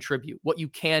can contribute, what you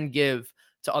can give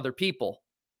to other people.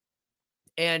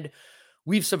 And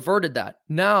we've subverted that.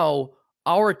 Now,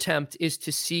 our attempt is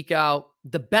to seek out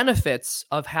the benefits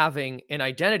of having an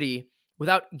identity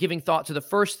without giving thought to the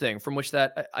first thing from which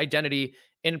that identity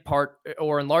in part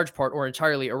or in large part or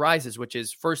entirely arises, which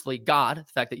is firstly God,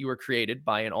 the fact that you were created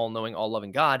by an all-knowing,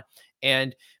 all-loving God,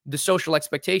 and the social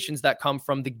expectations that come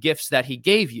from the gifts that he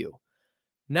gave you.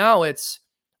 Now it's,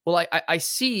 well, I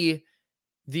see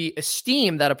the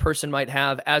esteem that a person might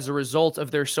have as a result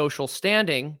of their social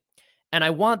standing, and I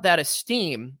want that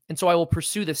esteem, and so I will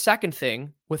pursue the second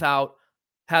thing without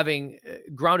having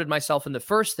grounded myself in the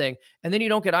first thing, and then you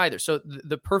don't get either. So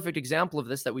the perfect example of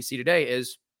this that we see today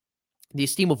is the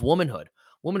esteem of womanhood.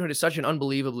 Womanhood is such an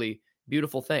unbelievably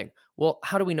beautiful thing. Well,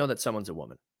 how do we know that someone's a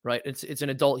woman, right? It's an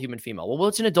adult human female. Well,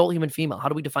 it's an adult human female. How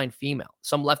do we define female?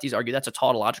 Some lefties argue that's a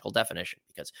tautological definition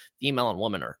because female and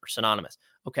woman are synonymous.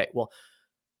 Okay, well,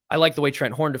 I like the way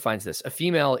Trent Horn defines this. A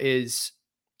female is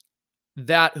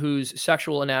that whose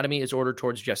sexual anatomy is ordered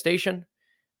towards gestation,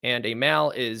 and a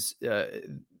male is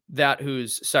that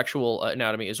whose sexual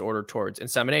anatomy is ordered towards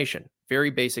insemination. Very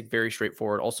basic, very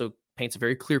straightforward. Also paints a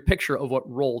very clear picture of what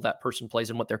role that person plays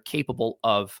and what they're capable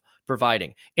of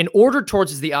providing. And ordered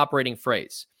towards is the operating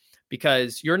phrase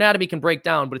because your anatomy can break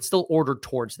down, but it's still ordered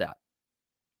towards that.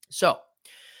 So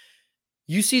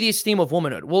you see the esteem of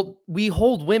womanhood. Well, we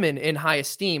hold women in high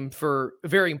esteem for a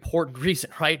very important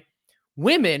reason, right?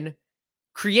 Women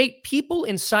create people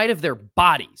inside of their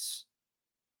bodies.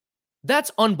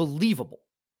 That's unbelievable.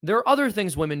 There are other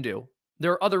things women do.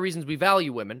 There are other reasons we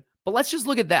value women, but let's just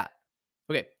look at that.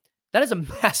 Okay, that is a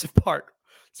massive part.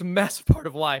 It's a massive part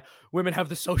of why women have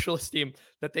the social esteem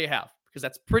that they have, because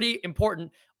that's pretty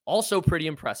important, also pretty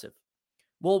impressive.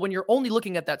 Well, when you're only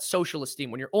looking at that social esteem,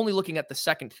 when you're only looking at the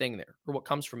second thing there, or what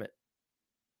comes from it,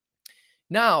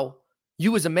 now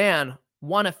you as a man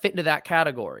want to fit into that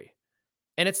category.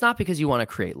 And it's not because you want to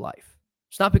create life.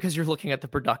 It's not because you're looking at the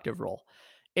productive role.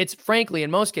 It's frankly,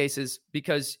 in most cases,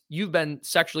 because you've been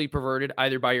sexually perverted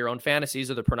either by your own fantasies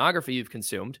or the pornography you've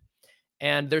consumed.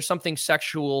 And there's something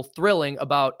sexual thrilling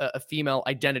about a female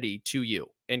identity to you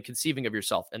and conceiving of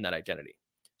yourself in that identity.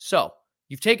 So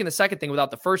you've taken the second thing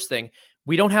without the first thing.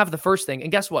 We don't have the first thing.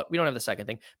 And guess what? We don't have the second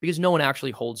thing because no one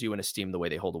actually holds you in esteem the way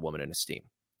they hold a woman in esteem.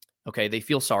 Okay. They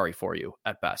feel sorry for you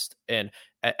at best. And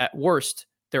at worst,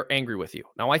 they're angry with you.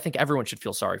 Now, I think everyone should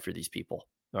feel sorry for these people.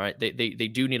 All right. They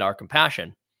do need our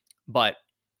compassion. But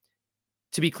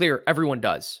to be clear, everyone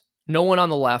does. No one on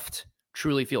the left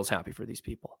truly feels happy for these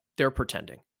people. They're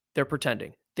pretending. They're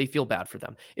pretending. They feel bad for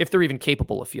them. If they're even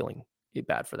capable of feeling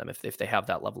bad for them, if they have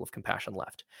that level of compassion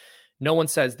left. No one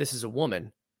says this is a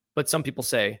woman, but some people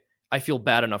say, I feel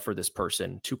bad enough for this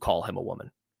person to call him a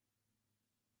woman.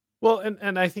 Well,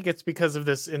 and I think it's because of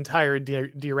this entire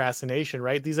deracination,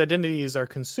 right? These identities are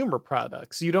consumer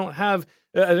products. You don't have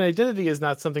an identity is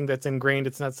not something that's ingrained.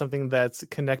 It's not something that's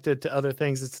connected to other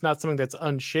things. It's not something that's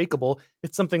unshakable.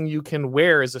 It's something you can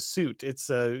wear as a suit. It's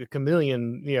a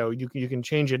chameleon. You can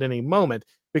change at any moment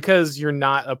because you're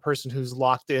not a person who's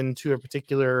locked into a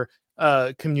particular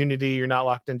community. You're not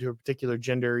locked into a particular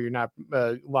gender. You're not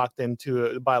locked into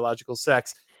a biological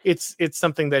sex. It's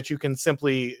something that you can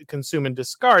simply consume and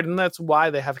discard, and that's why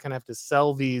they have to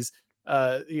sell these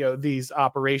these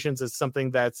operations as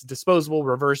something that's disposable,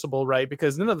 reversible, right?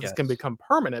 Because none of this can Yes. become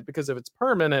permanent, because if it's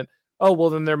permanent, oh well,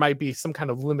 then there might be some kind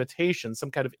of limitation,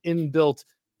 some kind of inbuilt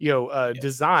Yes.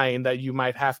 design that you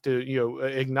might have to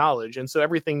acknowledge. And so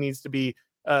everything needs to be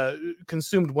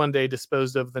consumed one day,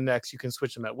 disposed of the next. You can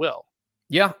switch them at will.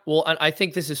 Yeah. Well, and I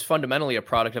think this is fundamentally a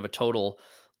product of a total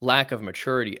lack of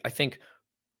maturity. I think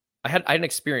I had an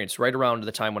experience right around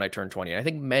the time when I turned 20. And I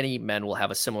think many men will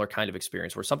have a similar kind of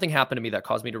experience where something happened to me that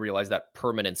caused me to realize that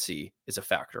permanency is a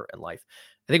factor in life.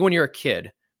 I think when you're a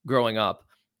kid growing up,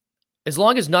 as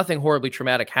long as nothing horribly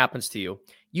traumatic happens to you,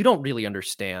 you don't really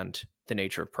understand the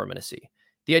nature of permanency.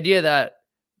 The idea that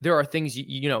there are things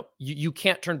you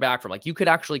can't turn back from, like you could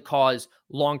actually cause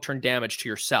long-term damage to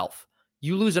yourself.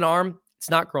 You lose an arm, it's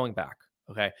not growing back.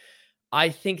 Okay. I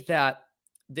think that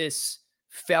this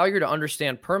failure to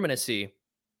understand permanency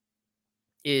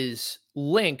is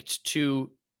linked to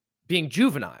being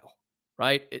juvenile,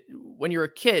 right? When you're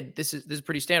a kid, this is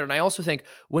pretty standard. And I also think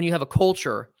when you have a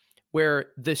culture where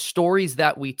the stories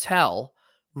that we tell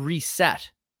reset,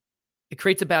 it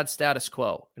creates a bad status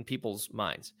quo in people's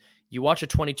minds. You watch a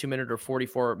 22-minute or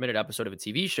 44-minute episode of a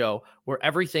TV show where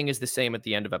everything is the same at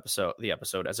the end of the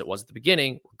episode as it was at the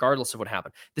beginning, regardless of what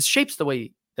happened. This shapes the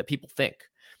way that people think.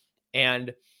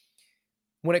 And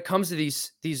when it comes to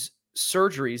these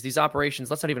surgeries, these operations,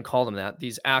 let's not even call them that,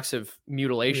 these acts of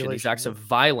mutilation, these acts of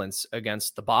violence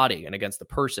against the body and against the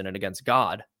person and against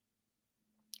God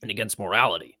and against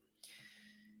morality,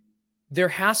 there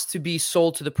has to be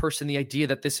sold to the person the idea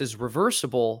that this is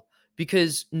reversible,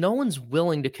 because no one's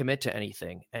willing to commit to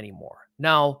anything anymore.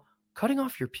 Now, cutting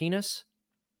off your penis,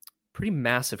 pretty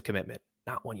massive commitment,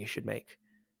 not one you should make.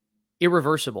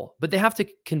 Irreversible, but they have to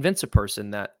convince a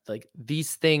person that like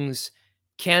these things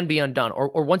can be undone,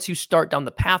 or once you start down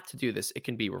the path to do this, it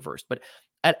can be reversed. But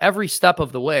at every step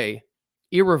of the way,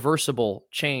 irreversible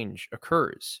change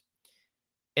occurs.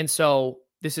 And so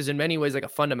this is in many ways like a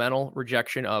fundamental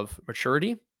rejection of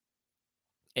maturity.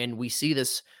 And we see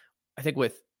this, I think,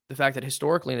 with the fact that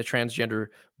historically in the transgender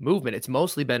movement, it's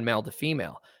mostly been male to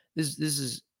female. This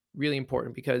is really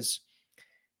important because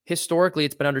historically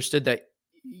it's been understood that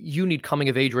you need coming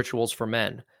of age rituals for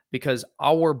men because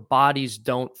our bodies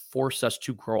don't force us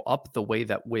to grow up the way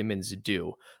that women's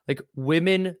do. Like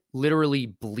women literally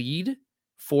bleed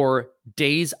for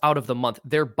days out of the month.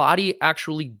 Their body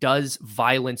actually does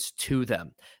violence to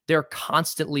them. They're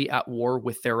constantly at war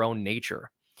with their own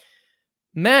nature.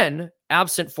 Men,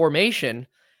 absent formation,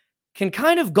 can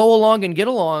kind of go along and get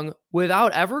along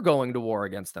without ever going to war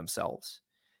against themselves.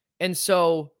 And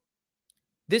so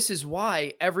this is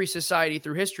why every society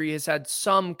through history has had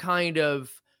some kind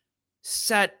of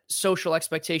set social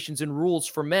expectations and rules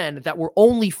for men that were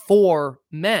only for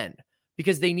men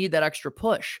because they need that extra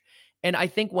push. And I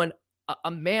think when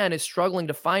a man is struggling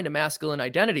to find a masculine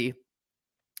identity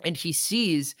and he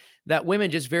sees that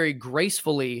women just very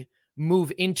gracefully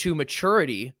move into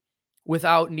maturity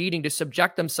without needing to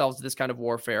subject themselves to this kind of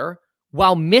warfare,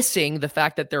 while missing the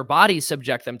fact that their bodies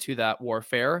subject them to that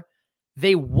warfare,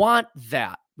 they want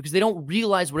that because they don't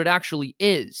realize what it actually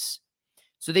is.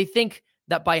 So they think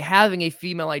that by having a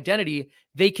female identity,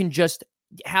 they can just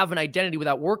have an identity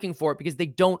without working for it because they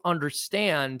don't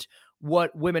understand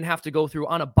what women have to go through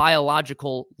on a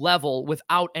biological level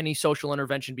without any social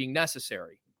intervention being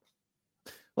necessary.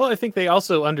 Well, I think they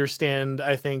also understand,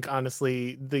 I think,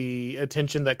 honestly, the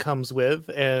attention that comes with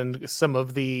and some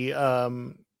of the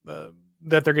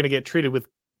that they're going to get treated with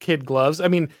kid gloves. I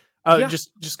mean, Yeah.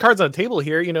 just cards on the table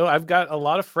here. I've got a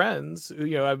lot of friends,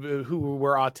 who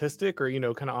were autistic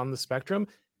or, kind of on the spectrum.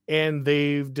 and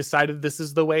they've decided this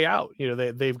is the way out.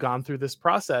 They've gone through this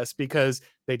process because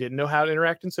they didn't know how to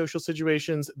interact in social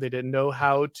situations. They didn't know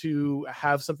how to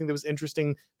have something that was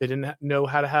interesting. They didn't know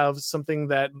how to have something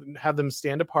that have them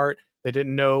stand apart. They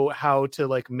didn't know how to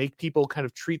like make people kind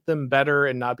of treat them better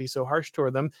and not be so harsh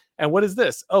toward them. And what is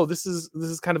this? Oh, this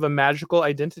is kind of a magical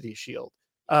identity shield.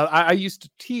 I used to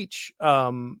teach,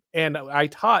 and I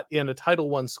taught in a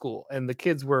Title I school, and the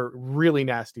kids were really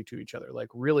nasty to each other, like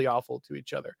really awful to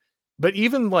each other. But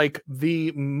even like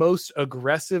the most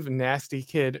aggressive, nasty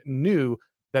kid knew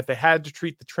that they had to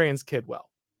treat the trans kid well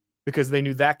because they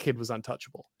knew that kid was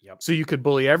untouchable. Yep. So you could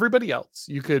bully everybody else.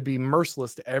 You could be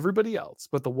merciless to everybody else.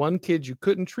 But the one kid you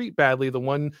couldn't treat badly, the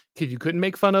one kid you couldn't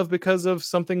make fun of because of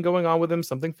something going on with him,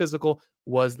 something physical,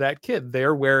 was that kid.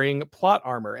 They're wearing plot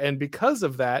armor. And because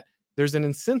of that, there's an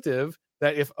incentive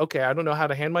that if, okay, I don't know how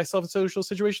to handle myself in social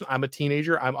situation. I'm a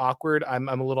teenager. I'm awkward. I'm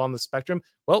a little on the spectrum.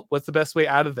 Well, what's the best way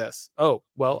out of this? Oh,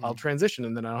 well, I'll transition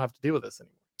and then I don't have to deal with this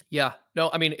anymore. Yeah, no,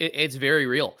 I mean, it's very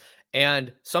real.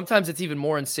 And sometimes it's even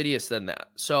more insidious than that.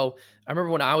 So I remember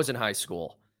when I was in high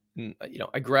school,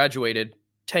 I graduated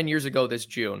 10 years ago this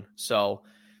June. So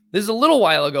this is a little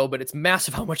while ago, but it's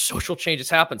massive how much social change has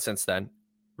happened since then.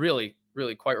 Really,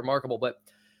 really quite remarkable. But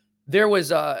there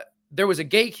was a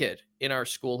gay kid in our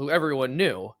school who everyone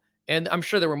knew. And I'm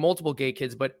sure there were multiple gay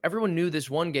kids, but everyone knew this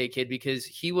one gay kid because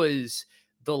he was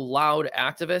the loud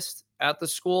activist at the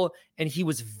school, and he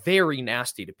was very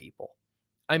nasty to people.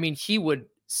 I mean, he would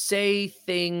say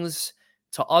things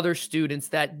to other students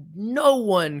that no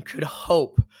one could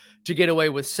hope to get away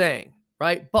with saying,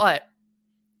 right? But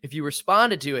if you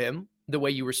responded to him the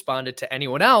way you responded to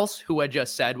anyone else who had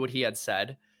just said what he had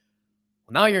said,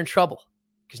 well, now you're in trouble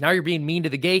because now you're being mean to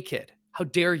the gay kid. How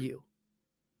dare you?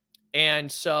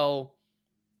 And so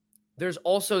there's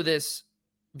also this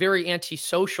very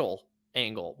antisocial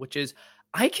angle, which is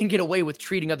I can get away with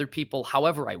treating other people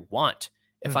however I want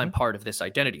if I'm part of this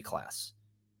identity class.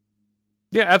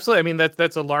 Yeah, absolutely. I mean,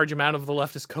 that's a large amount of the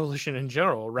leftist coalition in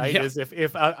general, right? Yeah. Is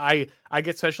if I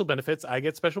get special benefits, I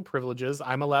get special privileges,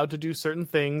 I'm allowed to do certain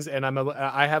things, and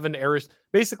I have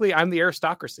basically I'm the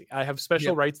aristocracy. I have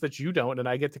special rights that you don't, and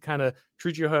I get to kind of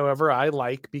treat you however I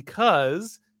like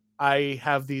because I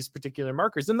have these particular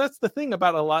markers. And that's the thing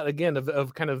about a lot, again,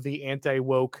 of kind of the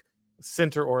anti-woke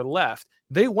center or left.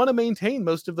 They want to maintain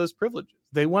most of those privileges.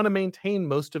 They want to maintain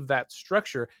most of that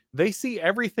structure. They see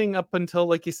everything up until,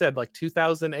 like you said, like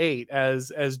 2008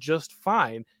 as just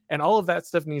fine, and all of that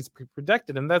stuff needs to be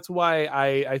protected. And that's why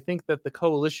I think that the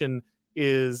coalition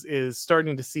is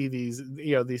starting to see these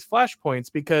these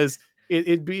flashpoints, because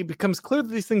it becomes clear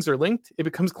that these things are linked. It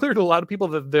becomes clear to a lot of people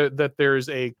that there's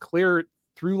a clear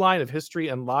through line of history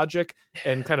and logic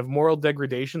and kind of moral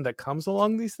degradation that comes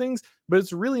along these things. But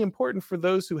it's really important for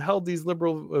those who held these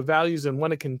liberal values and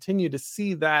want to continue to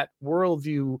see that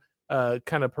worldview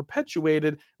kind of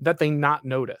perpetuated, that they not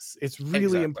notice. It's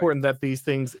really important that these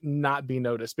things not be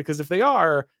noticed, because if they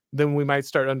are, then we might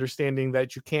start understanding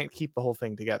that you can't keep the whole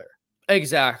thing together.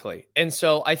 Exactly. And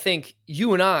so I think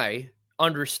you and I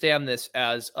understand this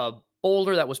as a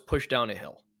boulder that was pushed down a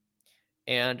hill.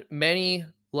 And many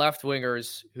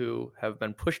left-wingers who have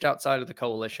been pushed outside of the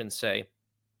coalition say,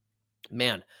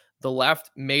 man, the left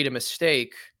made a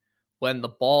mistake when the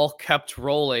ball kept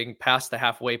rolling past the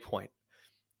halfway point.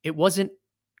 It wasn't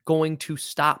going to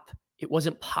stop. It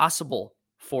wasn't possible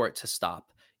for it to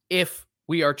stop if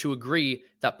we are to agree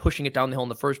that pushing it down the hill in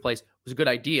the first place was a good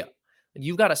idea. And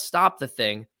you've got to stop the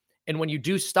thing. And when you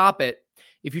do stop it,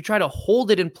 if you try to hold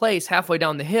it in place halfway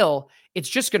down the hill, it's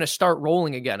just going to start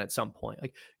rolling again at some point.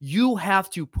 Like, you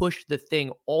have to push the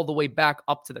thing all the way back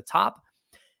up to the top,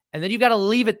 and then you got to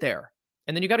leave it there.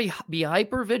 And then you got to be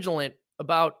hyper vigilant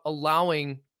about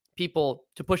allowing people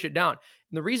to push it down.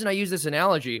 And the reason I use this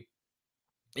analogy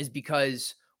is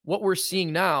because what we're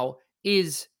seeing now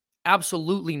is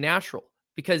absolutely natural,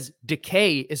 because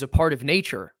decay is a part of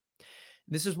nature.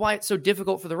 This is why it's so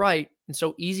difficult for the right and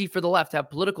so easy for the left to have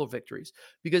political victories,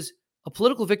 because a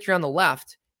political victory on the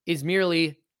left is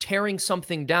merely tearing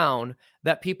something down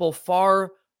that people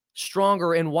far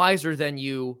stronger and wiser than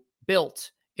you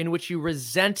built, in which you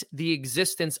resent the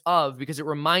existence of, because it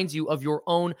reminds you of your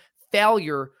own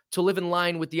failure to live in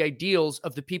line with the ideals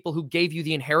of the people who gave you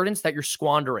the inheritance that you're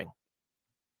squandering.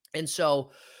 And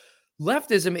so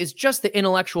leftism is just the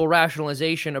intellectual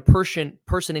rationalization a person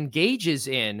engages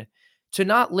in to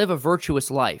not live a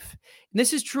virtuous life. And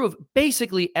this is true of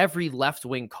basically every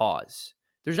left-wing cause.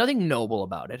 There's nothing noble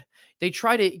about it. They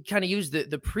try to kind of use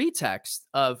the pretext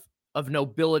of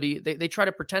nobility. They try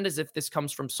to pretend as if this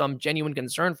comes from some genuine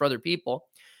concern for other people.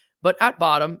 But at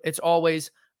bottom, it's always,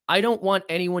 I don't want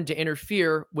anyone to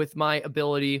interfere with my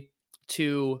ability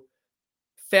to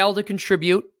fail to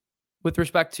contribute with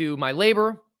respect to my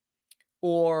labor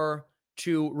or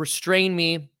to restrain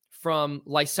me from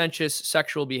licentious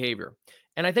sexual behavior.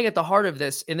 And I think at the heart of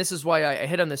this, and this is why I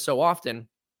hit on this so often,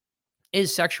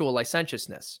 is sexual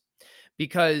licentiousness,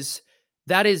 because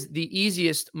that is the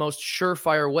easiest, most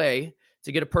surefire way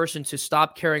to get a person to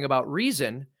stop caring about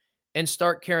reason and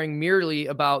start caring merely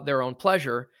about their own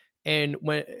pleasure. And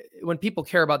when people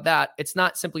care about that, it's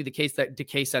not simply the case that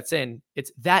decay sets in.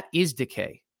 It's that is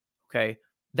decay. Okay.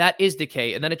 That is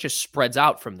decay. And then it just spreads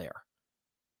out from there.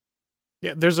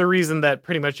 Yeah, there's a reason that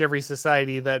pretty much every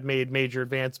society that made major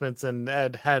advancements and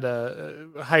had a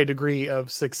high degree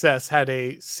of success had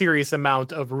a serious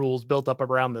amount of rules built up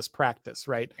around this practice,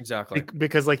 right? Exactly.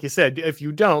 Because, like you said, if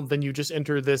you don't, then you just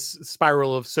enter this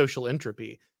spiral of social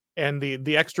entropy, and the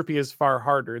extropy is far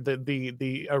harder.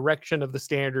 The erection of the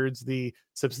standards, the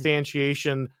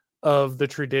substantiation of the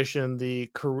tradition,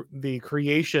 the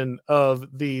creation of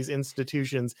these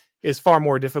institutions is far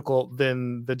more difficult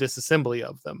than the disassembly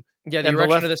of them. Yeah, the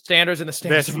erection of the standards and the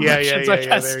standards of erections, I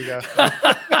guess. There you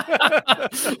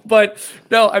go. But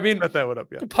no, I mean, set that one up.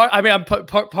 Yeah.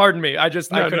 Pardon me. I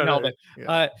couldn't help it.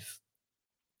 Yeah.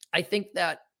 I think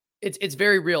that it's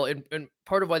very real, and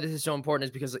part of why this is so important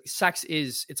is because sex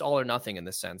it's all or nothing in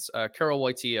this sense. Karol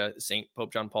Wojtyla, Saint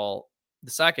Pope John Paul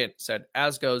II, said,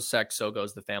 "As goes sex, so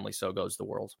goes the family, so goes the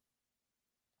world."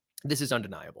 This is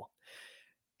undeniable,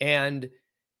 and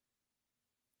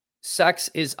sex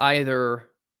is either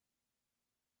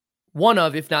one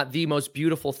of, if not the most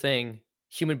beautiful thing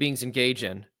human beings engage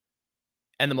in,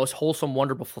 and the most wholesome,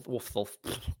 wonderful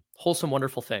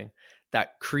thing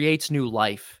that creates new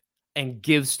life and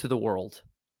gives to the world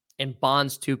and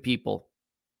bonds two people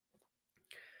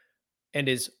and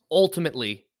is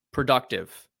ultimately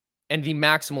productive and the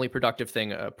maximally productive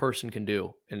thing a person can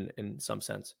do in some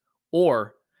sense.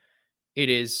 Or it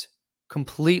is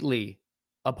completely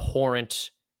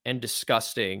abhorrent and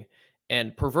disgusting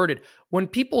and perverted. When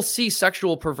people see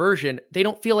sexual perversion, they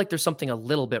don't feel like there's something a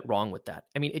little bit wrong with that.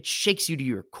 I mean, it shakes you to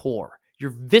your core.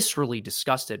 You're viscerally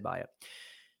disgusted by it.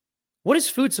 What is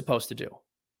food supposed to do?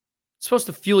 It's supposed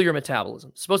to fuel your metabolism.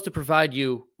 It's supposed to provide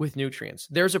you with nutrients.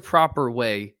 There's a proper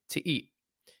way to eat.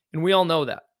 And we all know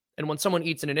that. And when someone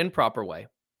eats in an improper way,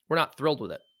 we're not thrilled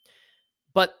with it.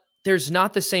 But there's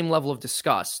not the same level of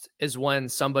disgust as when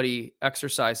somebody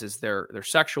exercises their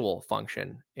sexual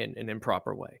function in an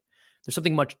improper way. There's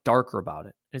something much darker about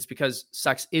it. And it's because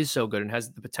sex is so good and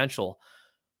has the potential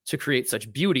to create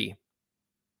such beauty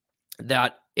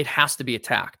that it has to be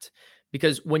attacked.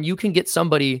 Because when you can get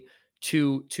somebody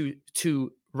to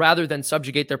rather than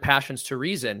subjugate their passions to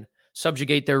reason,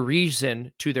 subjugate their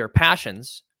reason to their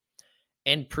passions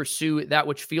and pursue that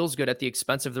which feels good at the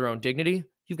expense of their own dignity,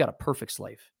 you've got a perfect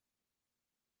slave.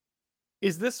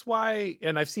 Is this why,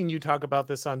 and I've seen you talk about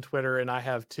this on Twitter and I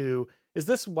have too, is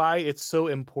this why it's so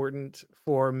important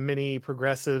for many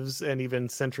progressives and even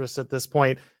centrists at this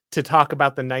point to talk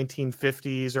about the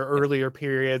 1950s or earlier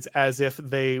periods as if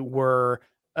they were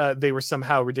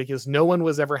somehow ridiculous? No one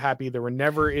was ever happy. There were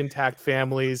never intact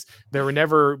families. There were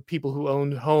never people who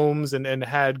owned homes and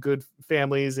had good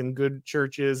families and good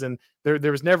churches. And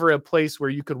there was never a place where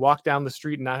you could walk down the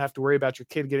street and not have to worry about your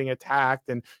kid getting attacked,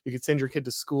 and you could send your kid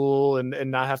to school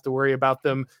and not have to worry about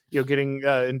them, getting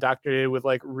indoctrinated with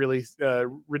like really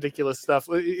ridiculous stuff.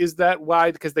 Is that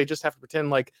why? Because they just have to pretend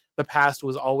like the past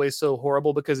was always so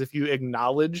horrible? Because if you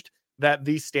acknowledged that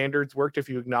these standards worked, if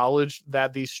you acknowledged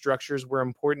that these structures were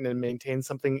important and maintained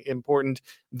something important,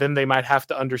 then they might have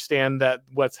to understand that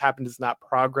what's happened is not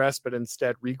progress, but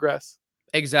instead regress.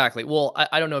 Exactly. Well,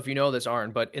 I don't know if you know this,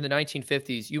 Arn, but in the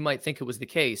 1950s, you might think it was the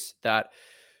case that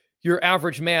your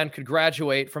average man could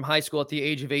graduate from high school at the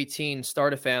age of 18,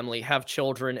 start a family, have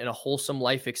children, and a wholesome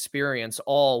life experience,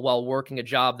 all while working a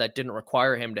job that didn't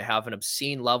require him to have an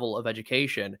obscene level of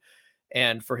education,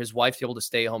 and for his wife to be able to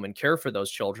stay home and care for those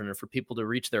children, and for people to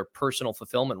reach their personal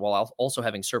fulfillment while also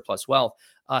having surplus wealth.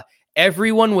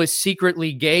 Everyone was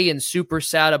secretly gay and super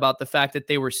sad about the fact that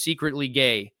they were secretly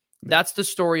gay. That's the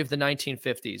story of the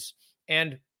 1950s.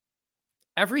 And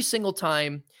every single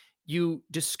time you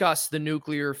discuss the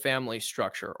nuclear family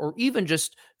structure, or even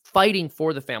just fighting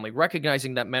for the family,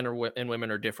 recognizing that men and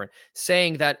women are different,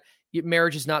 saying that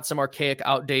marriage is not some archaic,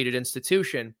 outdated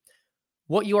institution,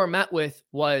 what you are met with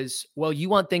was, well, you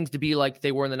want things to be like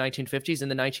they were in the 1950s, and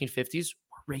the 1950s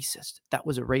were racist. That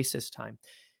was a racist time.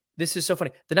 This is so funny.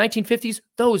 The 1950s,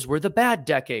 those were the bad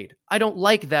decade. I don't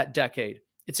like that decade.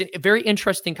 It's a very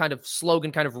interesting kind of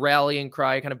slogan, kind of rallying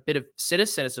cry, kind of bit of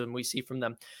cynicism we see from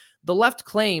them. The left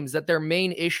claims that their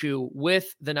main issue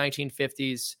with the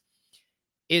 1950s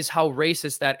is how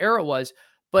racist that era was.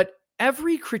 But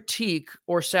every critique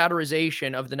or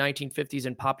satirization of the 1950s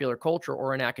in popular culture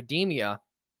or in academia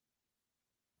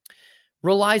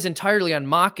relies entirely on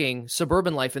mocking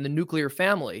suburban life in the nuclear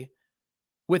family,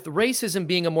 with racism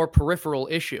being a more peripheral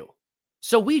issue.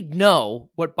 So we know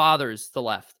what bothers the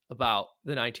left about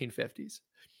the 1950s.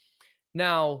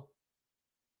 Now,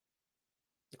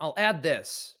 I'll add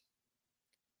this.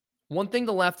 One thing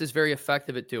the left is very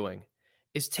effective at doing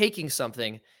is taking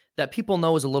something that people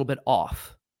know is a little bit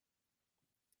off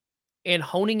and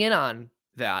honing in on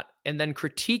that and then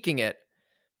critiquing it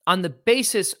on the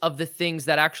basis of the things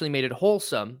that actually made it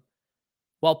wholesome,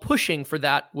 while pushing for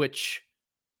that which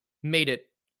made it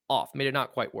off, made it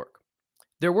not quite work.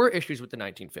 There were issues with the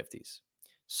 1950s.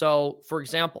 So, for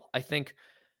example, I think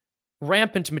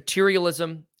rampant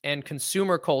materialism and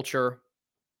consumer culture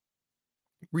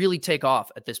really take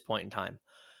off at this point in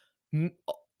time.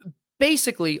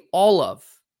 Basically, all of,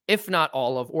 if not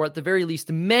all of, or at the very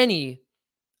least, many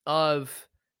of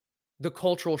the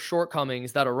cultural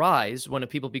shortcomings that arise when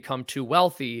people become too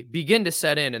wealthy begin to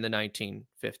set in the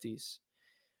 1950s.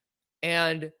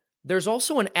 And there's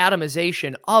also an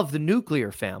atomization of the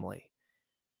nuclear family.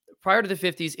 Prior to the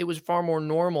 50s, it was far more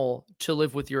normal to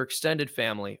live with your extended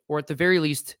family, or at the very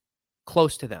least,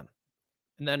 close to them.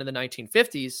 And then in the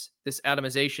 1950s, this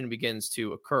atomization begins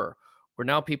to occur, where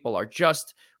now people are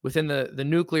just within the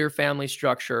nuclear family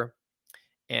structure,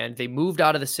 and they moved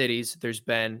out of the cities. There's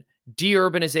been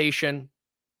deurbanization.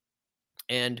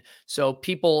 And so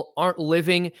people aren't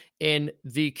living in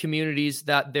the communities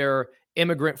that their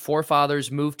immigrant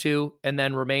forefathers moved to and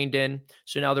then remained in.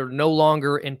 So now they're no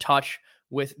longer in touch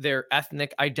with their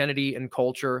ethnic identity and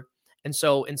culture. And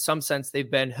so in some sense,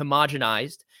 they've been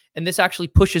homogenized. And this actually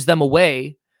pushes them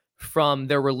away from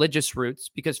their religious roots,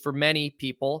 because for many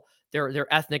people,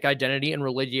 their ethnic identity and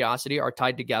religiosity are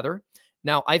tied together.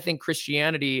 Now, I think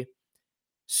Christianity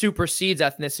supersedes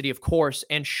ethnicity, of course,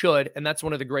 and should. And that's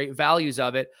one of the great values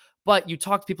of it. But you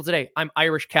talk to people today, I'm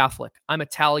Irish Catholic, I'm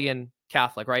Italian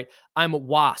Catholic, right? I'm a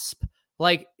WASP.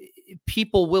 Like,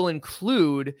 people will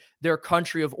include their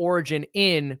country of origin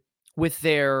in with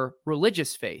their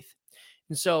religious faith.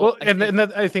 And so, well,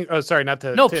 I think, oh, sorry, not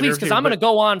to. No, to please, because I'm going to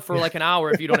go on for like an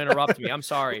hour if you don't interrupt me. I'm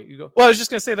sorry. You go. Well, I was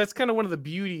just going to say that's kind of one of the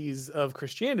beauties of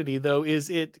Christianity, though, is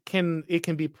it can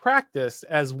be practiced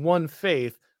as one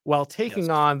faith while taking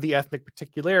on the ethnic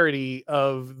particularity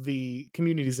of the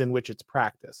communities in which it's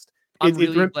practiced. I'm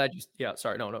really glad you. Yeah,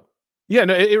 sorry, no. Yeah,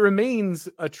 no, it remains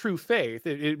a true faith.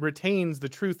 It retains the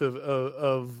truth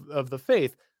of the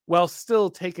faith while still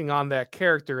taking on that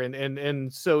character,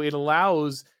 and so it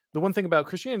allows. The one thing about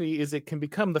Christianity is it can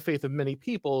become the faith of many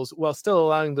peoples while still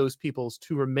allowing those peoples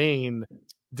to remain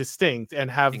distinct and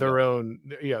have their own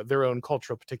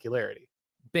cultural particularity.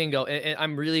 Bingo. And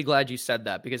I'm really glad you said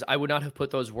that, because I would not have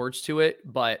put those words to it.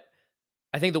 But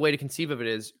I think the way to conceive of it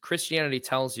is Christianity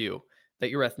tells you that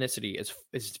your ethnicity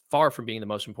is far from being the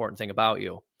most important thing about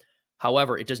you.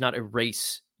 However, it does not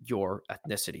erase your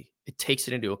ethnicity. It takes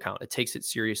it into account. It takes it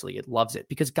seriously. It loves it,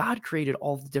 because God created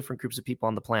all the different groups of people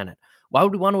on the planet. Why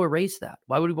would we want to erase that?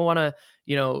 Why would we want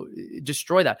to,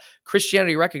 destroy that?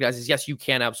 Christianity recognizes, yes, you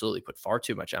can absolutely put far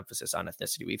too much emphasis on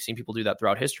ethnicity. We've seen people do that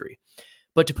throughout history.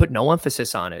 But to put no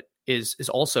emphasis on it is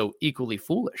also equally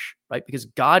foolish, right? Because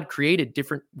God created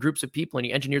different groups of people and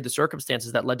he engineered the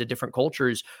circumstances that led to different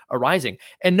cultures arising.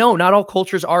 And no, not all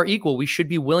cultures are equal. We should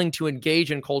be willing to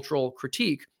engage in cultural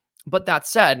critique. But that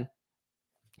said,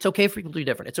 it's okay for people to be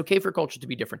different. It's okay for culture to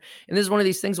be different. And this is one of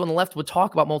these things when the left would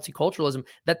talk about multiculturalism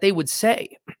that they would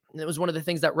say. And it was one of the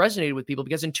things that resonated with people,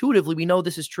 because intuitively we know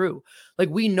this is true. Like,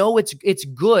 we know it's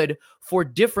good for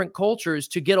different cultures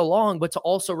to get along, but to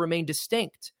also remain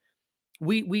distinct.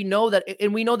 We know that,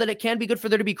 and we know that it can be good for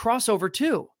there to be crossover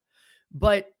too.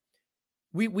 But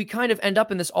we kind of end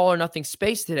up in this all or nothing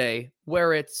space today,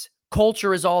 where it's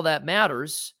culture is all that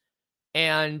matters,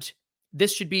 and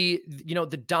this should be,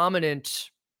 the dominant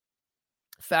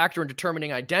factor in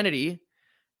determining identity.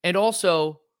 And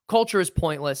also, culture is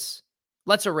pointless.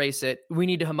 Let's erase it. We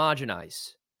need to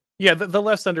homogenize. Yeah, the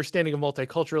left's understanding of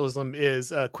multiculturalism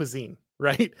is cuisine,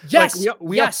 right? Yes,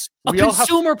 a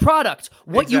consumer product.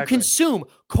 What you consume.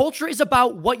 Culture is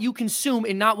about what you consume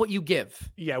and not what you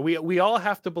give. Yeah, we all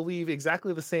have to believe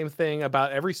exactly the same thing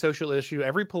about every social issue,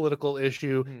 every political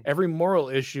issue, every moral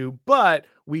issue, but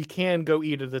we can go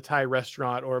eat at a Thai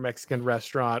restaurant or a Mexican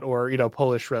restaurant or,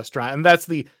 Polish restaurant. And that's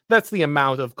the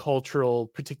amount of cultural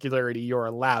particularity you're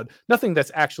allowed. Nothing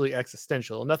that's actually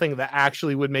existential, nothing that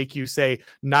actually would make you say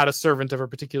not a servant of a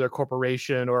particular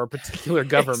corporation or a particular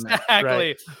government,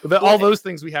 right? Exactly. All Well, those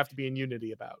things we have to be in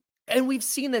unity about. and we've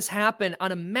seen this happen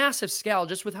on a massive scale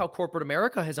just with how corporate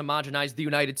America has homogenized the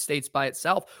United States by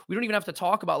itself. We don't even have to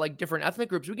talk about like different ethnic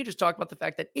groups. We can just talk about the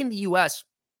fact that in the US,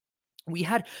 we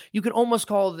had, you could almost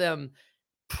call them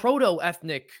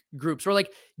proto-ethnic groups, or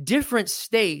like different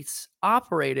states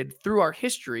operated through our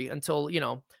history until,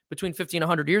 between 50 and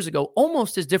 100 years ago,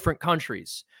 almost as different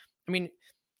countries. I mean,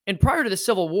 and prior to the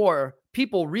Civil War,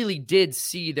 people really did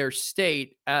see their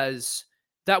state as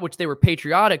that which they were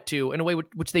patriotic to in a way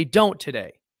which they don't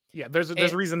today. Yeah, there's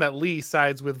a reason that Lee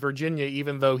sides with Virginia,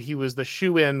 even though he was the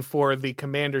shoe-in for the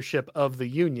commandership of the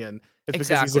Union. It's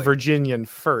because he's a Virginian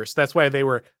first. That's why they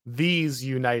were these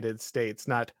United States,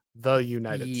 not the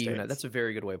United States. That's a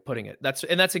very good way of putting it. That's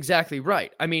exactly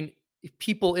right. I mean,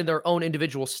 people in their own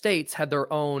individual states had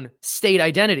their own state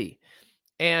identity,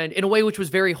 and in a way which was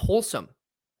very wholesome.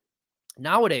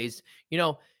 Nowadays,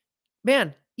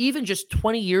 man, even just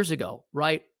 20 years ago,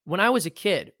 right? When I was a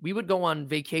kid, we would go on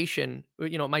vacation.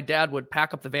 My dad would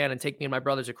pack up the van and take me and my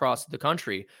brothers across the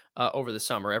country over the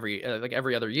summer. Every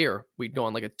other year, we'd go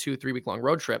on like a 2-3 week long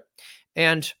road trip.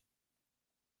 And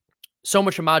so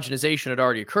much homogenization had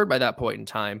already occurred by that point in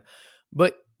time,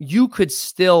 but you could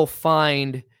still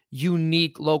find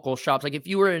unique local shops. Like if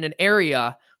you were in an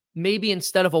area, maybe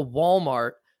instead of a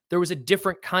Walmart, there was a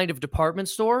different kind of department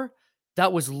store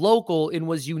that was local and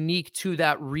was unique to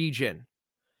that region.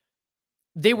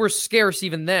 They were scarce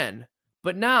even then,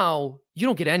 but now you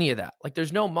don't get any of that. Like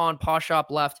there's no mom and pop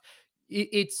shop left.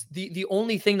 It's the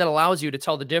only thing that allows you to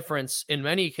tell the difference in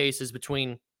many cases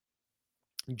between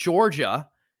Georgia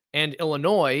and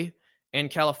Illinois and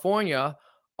California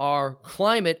are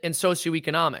climate and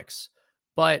socioeconomics.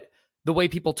 But the way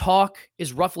people talk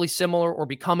is roughly similar or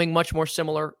becoming much more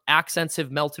similar. Accents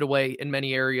have melted away in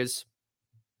many areas.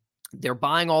 They're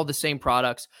buying all the same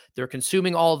products. They're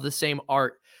consuming all of the same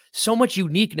art. So much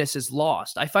uniqueness is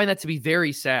lost. I find that to be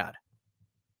very sad.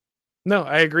 No,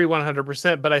 I agree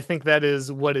 100%, but I think that is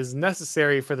what is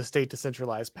necessary for the state to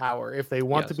centralize power. If they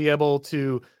want to be able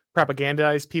to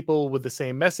propagandize people with the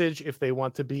same message, if they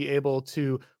want to be able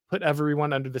to put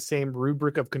everyone under the same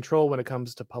rubric of control when it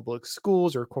comes to public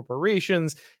schools or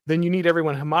corporations, then you need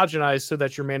everyone homogenized so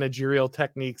that your managerial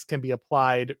techniques can be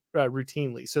applied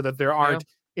routinely, so that there aren't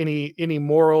any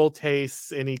moral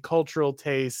tastes, any cultural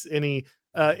tastes, any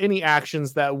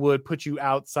actions that would put you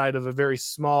outside of a very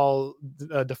small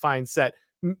defined set.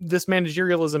 This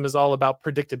managerialism is all about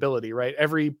predictability, right?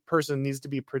 Every person needs to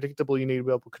be predictable. You need to be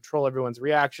able to control everyone's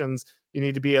reactions. You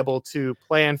need to be able to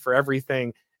plan for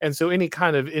everything. And so any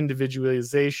kind of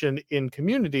individualization in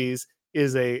communities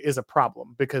is a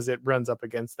problem because it runs up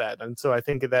against that. And so I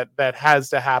think that has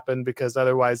to happen, because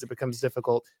otherwise it becomes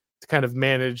difficult to kind of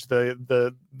manage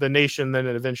the nation, then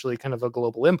eventually kind of a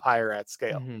global empire at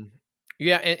scale. Mm-hmm.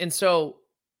 Yeah. And so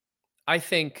I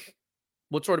think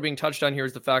what's sort of being touched on here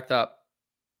is the fact that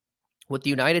what the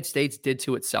United States did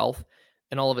to itself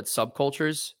and all of its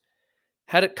subcultures,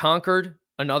 had it conquered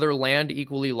another land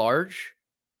equally large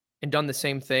and done the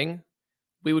same thing,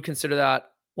 we would consider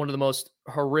that one of the most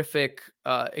horrific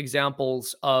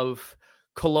examples of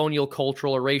colonial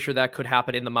cultural erasure that could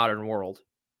happen in the modern world,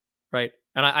 right?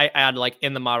 And I add like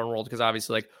in the modern world because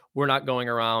obviously like we're not going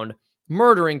around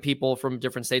murdering people from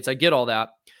different states. I get all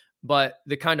that. But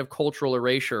the kind of cultural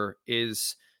erasure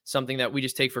is something that we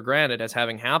just take for granted as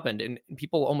having happened. And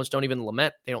people almost don't even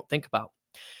lament. They don't think about.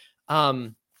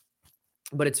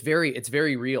 But it's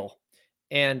very real.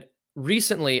 And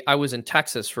recently I was in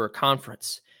Texas for a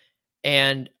conference,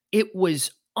 and it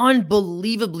was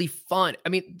unbelievably fun. I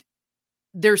mean,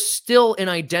 there's still an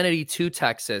identity to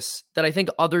Texas that I think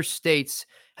other states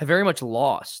have very much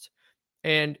lost.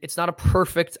 And it's not a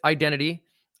perfect identity.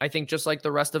 I think just like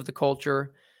the rest of the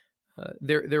culture,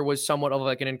 there was somewhat of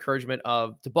like an encouragement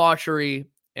of debauchery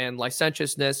and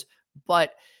licentiousness,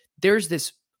 but there's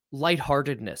this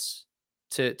lightheartedness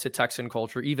to Texan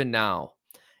culture even now.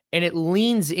 And it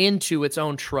leans into its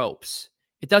own tropes.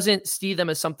 It doesn't see them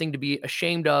as something to be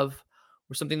ashamed of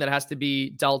or something that has to be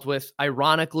dealt with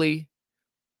ironically.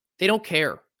 They don't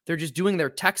care. They're just doing their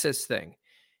Texas thing.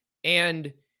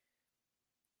 And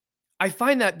I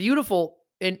find that beautiful.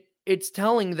 And it's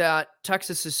telling that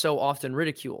Texas is so often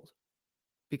ridiculed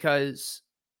because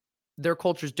their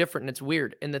culture is different and it's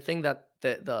weird. And the thing that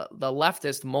the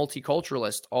leftist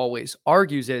multiculturalist always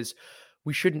argues is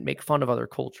we shouldn't make fun of other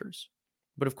cultures.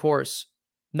 But of course,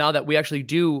 now that we actually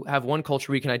do have one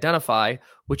culture we can identify,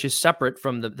 which is separate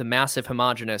from the massive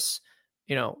homogenous,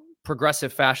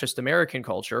 progressive fascist American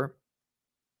culture,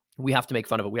 we have to make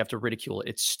fun of it. We have to ridicule it.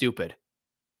 It's stupid.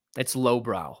 It's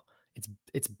lowbrow.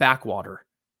 It's backwater.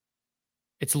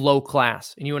 It's low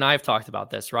class. And you and I have talked about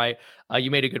this, right?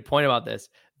 You made a good point about this.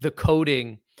 The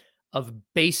coding of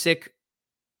basic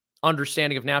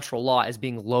understanding of natural law as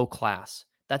being low class.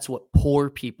 That's what poor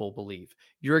people believe.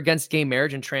 You're against gay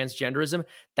marriage and transgenderism.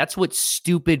 That's what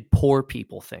stupid poor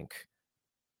people think.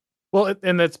 Well,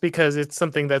 and that's because it's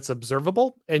something that's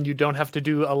observable and you don't have to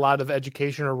do a lot of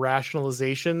education or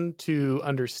rationalization to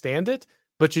understand it,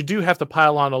 but you do have to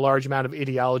pile on a large amount of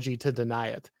ideology to deny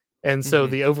it. And so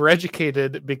the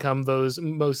overeducated become those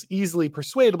most easily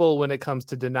persuadable when it comes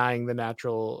to denying the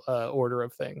natural order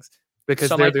of things, because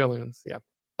they're the only ones. Yeah.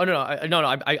 Oh, no.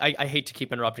 I hate to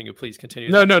keep interrupting you. Please continue.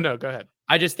 No. Go ahead.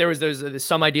 There's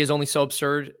some ideas only so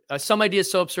absurd. Some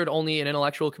ideas so absurd only an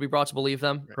intellectual could be brought to believe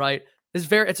them. Right. It's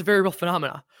a very real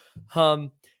phenomena.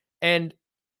 And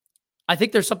I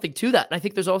think there's something to that. And I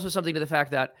think there's also something to the fact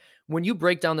that when you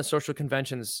break down the social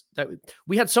conventions, that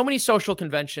we had so many social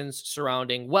conventions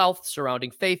surrounding wealth,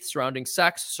 surrounding faith, surrounding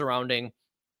sex, surrounding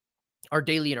our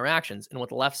daily interactions. And what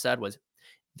the left said was,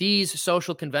 these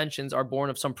social conventions are born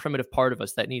of some primitive part of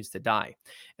us that needs to die.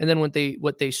 And then when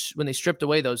they stripped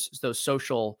away those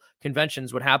social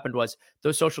conventions, what happened was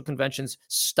those social conventions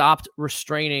stopped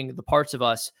restraining the parts of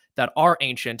us that are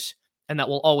ancient and that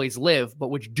will always live, but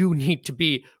which do need to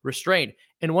be restrained.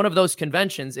 And one of those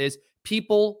conventions is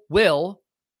people will,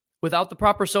 without the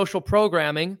proper social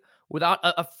programming, without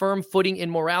a firm footing in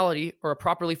morality or a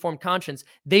properly formed conscience,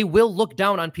 they will look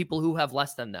down on people who have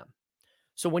less than them.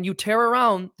 So when you tear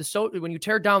down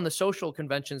the social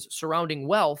conventions surrounding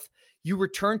wealth, you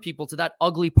return people to that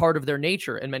ugly part of their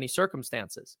nature in many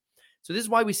circumstances. So this is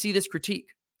why we see this critique,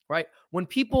 right? When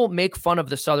people make fun of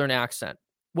the Southern accent,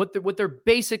 what they're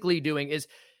basically doing is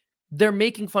they're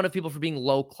making fun of people for being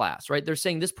low class, right? They're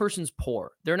saying this person's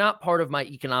poor. They're not part of my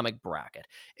economic bracket.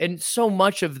 And so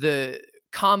much of the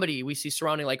comedy we see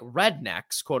surrounding like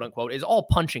rednecks, quote unquote, is all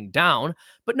punching down,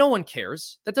 but no one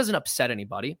cares. That doesn't upset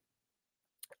anybody.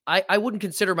 I wouldn't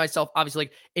consider myself obviously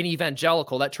like an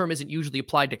evangelical. That term isn't usually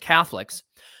applied to Catholics,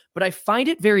 but I find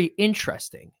it very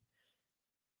interesting.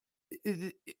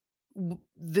 The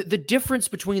difference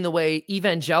between the way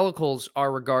evangelicals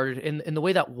are regarded and the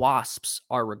way that WASPs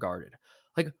are regarded.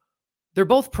 Like, they're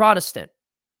both Protestant.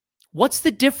 What's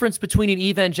the difference between an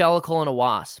evangelical and a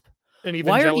WASP? An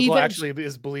evangelical actually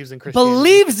believes in Christianity.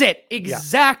 Believes it.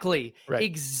 Exactly. Yeah. Right.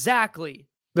 Exactly.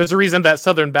 There's a reason that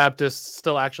Southern Baptists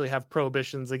still actually have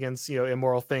prohibitions against,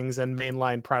 immoral things, and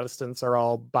mainline Protestants are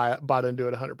all bought into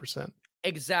it 100%.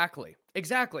 Exactly.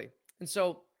 And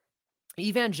so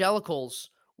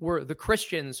evangelicals were the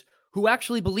Christians who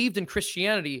actually believed in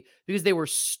Christianity because they were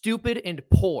stupid and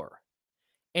poor.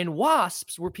 And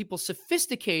WASPs were people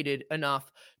sophisticated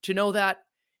enough to know that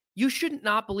you shouldn't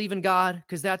not believe in God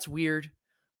because that's weird,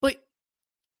 but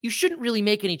you shouldn't really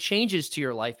make any changes to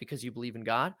your life because you believe in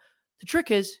God. The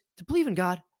trick is to believe in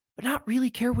God, but not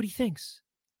really care what he thinks.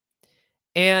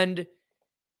 And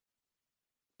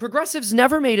progressives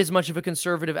never made as much of a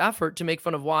conservative effort to make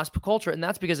fun of WASP culture. And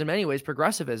that's because in many ways,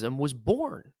 progressivism was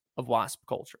born of WASP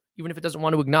culture, even if it doesn't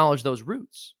want to acknowledge those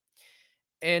roots.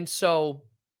 And so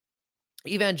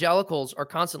evangelicals are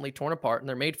constantly torn apart and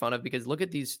they're made fun of because look at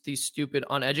these stupid,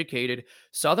 uneducated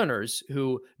Southerners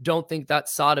who don't think that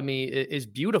sodomy is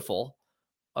beautiful,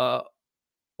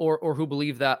 or who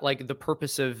believe that like the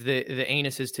purpose of the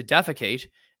anus is to defecate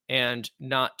and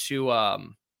not to,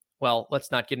 well,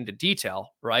 let's not get into detail,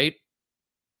 right?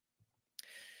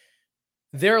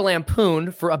 They're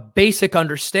lampooned for a basic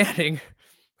understanding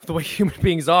of the way human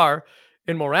beings are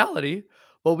in morality.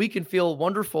 Well, we can feel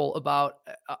wonderful about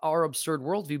our absurd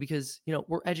worldview because,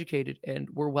 we're educated and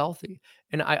we're wealthy.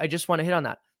 And I just want to hit on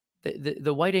that.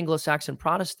 The white Anglo-Saxon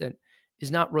Protestant is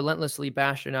not relentlessly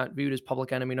bashed or not viewed as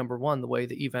public enemy number one the way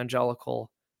the evangelical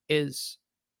is.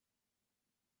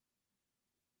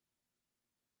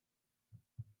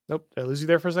 Nope. Did I lose you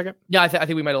there for a second? Yeah, I think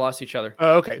we might have lost each other.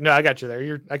 Oh, okay. No, I got you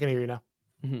there. I can hear you now.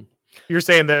 Mm-hmm. You're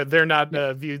saying that they're not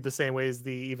viewed the same way as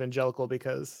the evangelical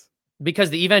because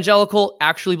the evangelical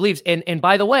actually believes. And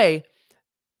by the way,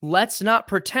 let's not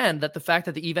pretend that the fact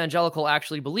that the evangelical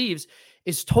actually believes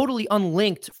is totally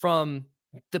unlinked from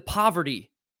the poverty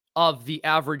of the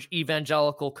average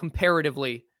evangelical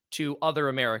comparatively to other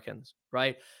Americans,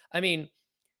 right? I mean,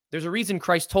 there's a reason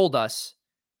Christ told us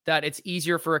that it's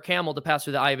easier for a camel to pass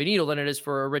through the eye of a needle than it is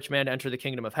for a rich man to enter the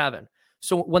kingdom of heaven.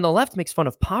 So when the left makes fun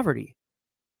of poverty,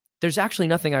 there's actually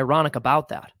nothing ironic about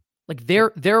that. Like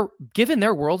they're given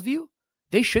their worldview,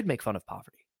 they should make fun of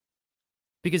poverty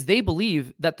because they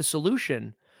believe that the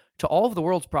solution to all of the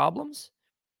world's problems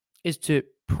is to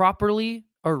properly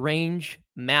arrange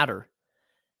matter.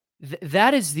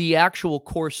 That is the actual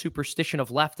core superstition of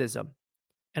leftism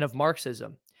and of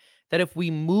Marxism, that if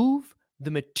we move the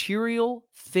material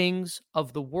things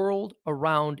of the world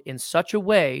around in such a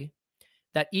way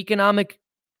that economic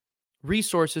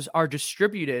resources are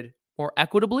distributed more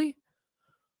equitably,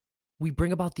 we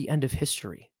bring about the end of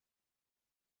history.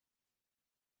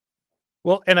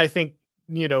 Well, and I think,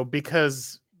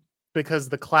 because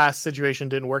the class situation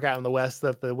didn't work out in the West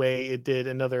that the way it did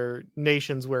in other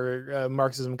nations where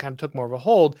Marxism kind of took more of a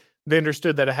hold, they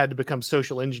understood that it had to become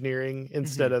social engineering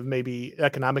instead of maybe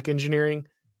economic engineering.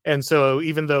 And so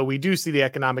even though we do see the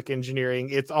economic engineering,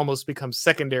 it's almost becomes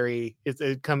secondary.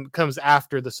 It comes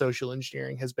after the social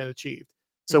engineering has been achieved.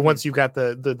 So once you've got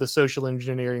the social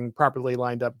engineering properly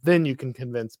lined up, then you can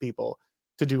convince people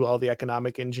to do all the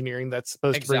economic engineering that's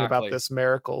supposed to bring about this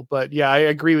miracle. But yeah, I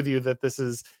agree with you that this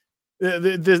is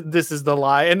the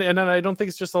lie, and I don't think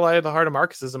it's just the lie at the heart of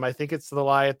Marxism. I think it's the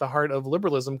lie at the heart of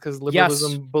liberalism, because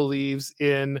liberalism believes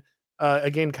in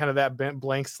again, kind of that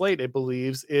blank slate. It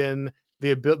believes in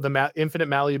the infinite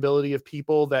malleability of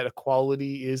people, that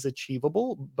equality is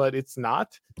achievable, but it's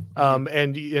not.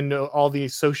 And all the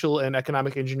social and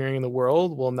economic engineering in the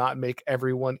world will not make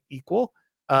everyone equal.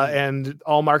 And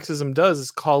all Marxism does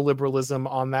is call liberalism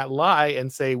on that lie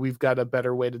and say we've got a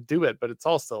better way to do it, but it's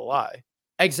all still a lie.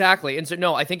 Exactly. And so,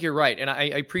 no, I think you're right. And I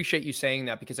appreciate you saying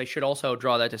that, because I should also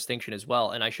draw that distinction as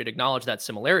well. And I should acknowledge that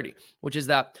similarity, which is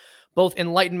that both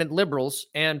Enlightenment liberals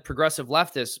and progressive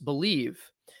leftists believe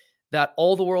that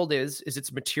all the world is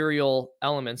its material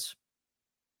elements.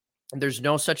 And there's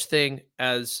no such thing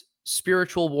as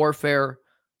spiritual warfare.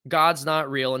 God's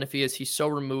not real. And if he is, he's so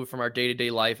removed from our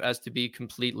day-to-day life as to be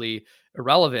completely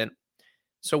irrelevant.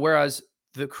 So whereas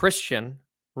the Christian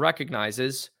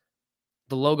recognizes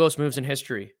the Logos moves in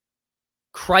history,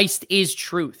 Christ is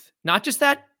truth. Not just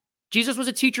that Jesus was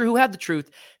a teacher who had the truth,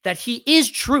 that he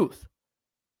is truth.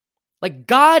 Like,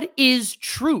 God is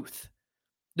truth.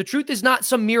 The truth is not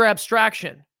some mere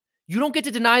abstraction. You don't get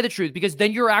to deny the truth, because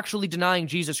then you're actually denying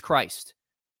Jesus Christ.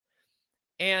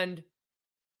 And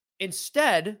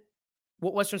instead,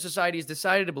 what Western society has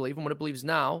decided to believe, and what it believes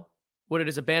now, what it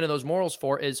has abandoned those morals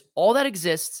for, is all that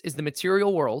exists is the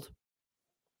material world.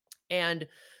 And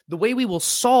the way we will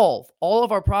solve all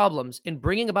of our problems in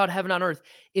bringing about heaven on earth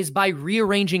is by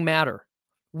rearranging matter.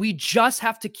 We just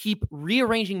have to keep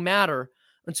rearranging matter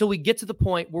until we get to the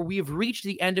point where we have reached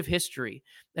the end of history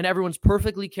and everyone's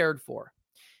perfectly cared for.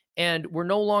 And we're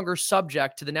no longer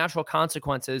subject to the natural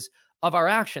consequences of our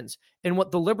actions. And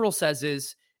what the liberal says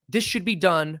is this should be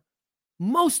done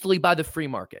mostly by the free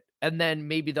market. And then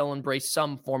maybe they'll embrace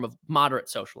some form of moderate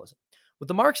socialism. What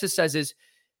the Marxist says is,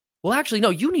 well, actually, no,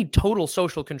 you need total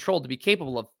social control to be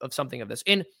capable of something of this.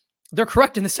 And they're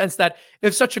correct in the sense that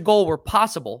if such a goal were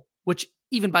possible, which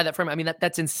even by that frame, I mean,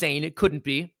 that's insane. It couldn't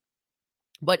be.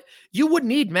 But you would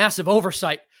need massive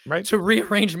oversight to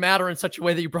rearrange matter in such a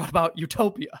way that you brought about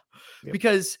utopia. Yep.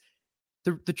 Because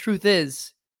the truth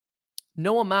is,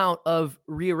 no amount of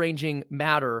rearranging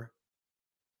matter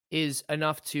is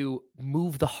enough to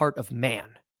move the heart of man.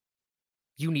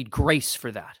 You need grace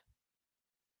for that.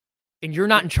 And you're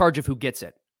not in charge of who gets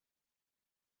it.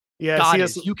 Yeah, God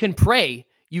is. You can pray.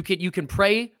 You can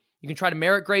pray. You can try to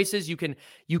merit graces. You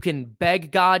can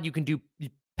beg God. You can do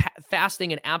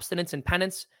fasting and abstinence and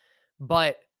penance.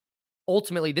 But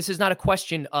ultimately, this is not a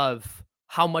question of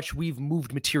how much we've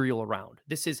moved material around.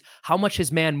 This is how much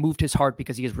has man moved his heart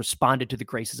because he has responded to the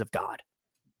graces of God.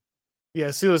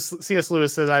 Yeah, C.S.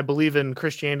 Lewis says, I believe in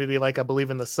Christianity like I believe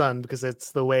in the sun, because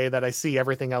it's the way that I see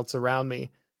everything else around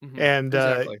me. And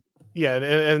exactly.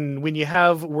 And when you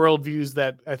have worldviews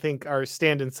that I think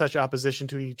stand in such opposition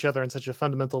to each other on such a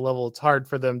fundamental level, it's hard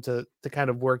for them to kind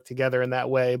of work together in that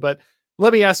way. But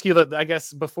let me ask you that, I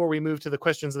guess, before we move to the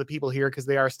questions of the people here, because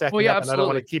they are stacking up, and I don't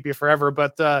want to keep you forever.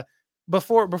 But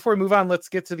before we move on, let's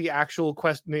get to the actual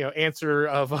question, answer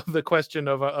of the question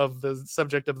of the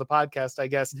subject of the podcast, I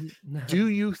guess. Do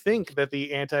you think that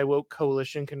the anti-woke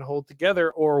coalition can hold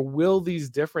together, or will these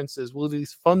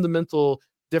fundamental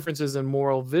differences in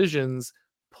moral visions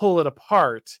pull it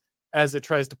apart as it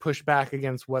tries to push back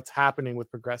against what's happening with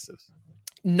progressives?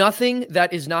 Nothing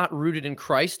that is not rooted in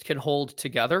Christ can hold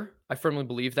together. I firmly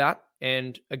believe that.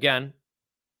 And again,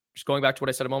 just going back to what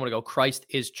I said a moment ago, Christ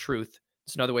is truth.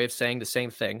 It's another way of saying the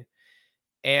same thing.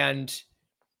 And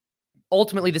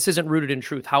ultimately, this isn't rooted in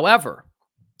truth. However,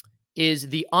 is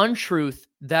the untruth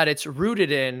that it's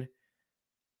rooted in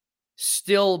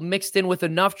still mixed in with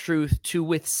enough truth to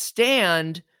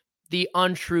withstand the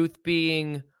untruth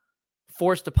being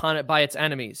forced upon it by its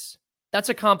enemies? That's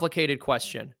a complicated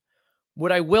question.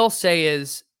 What I will say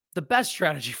is the best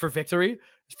strategy for victory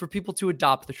is for people to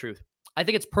adopt the truth. I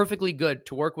think it's perfectly good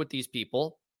to work with these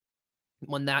people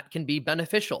when that can be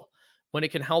beneficial, when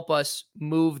it can help us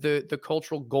move the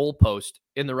cultural goalpost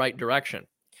in the right direction.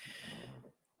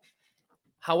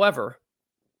 However,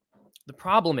 the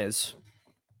problem is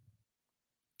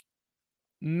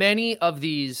many of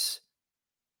these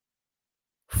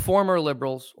former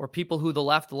liberals or people who the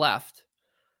left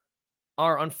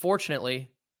are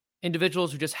unfortunately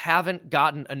individuals who just haven't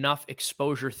gotten enough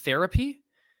exposure therapy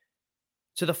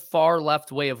to the far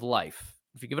left way of life.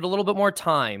 If you give it a little bit more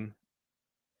time,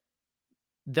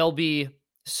 they'll be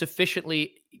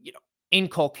sufficiently,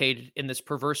 inculcated in this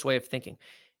perverse way of thinking.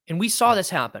 And we saw this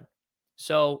happen.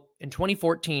 So in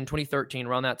 2014, 2013,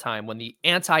 around that time, when the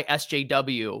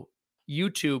anti-SJW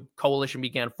YouTube coalition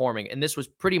began forming, and this was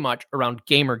pretty much around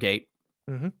Gamergate.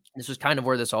 Mm-hmm. This was kind of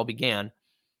where this all began.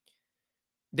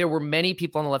 There were many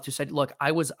people on the left who said, look,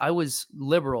 I was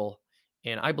liberal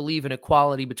and I believe in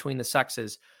equality between the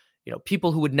sexes.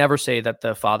 People who would never say that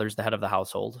the father's the head of the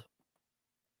household.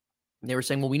 And they were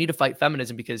saying, well, we need to fight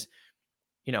feminism because,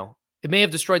 it may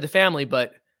have destroyed the family,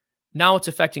 but now it's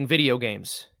affecting video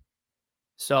games.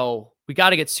 So we got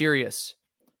to get serious.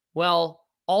 Well,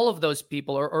 all of those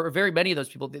people, or very many of those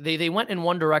people, they went in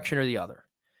one direction or the other.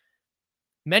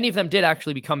 Many of them did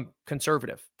actually become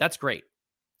conservative. That's great.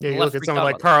 Yeah, you look at someone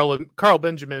like Carl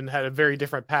Benjamin had a very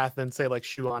different path than, say, like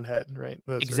Shoe on Head, right?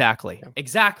 Exactly.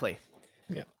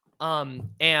 Yeah.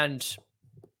 And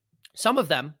some of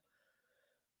them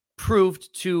proved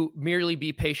to merely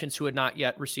be patients who had not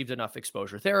yet received enough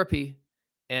exposure therapy,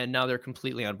 and now they're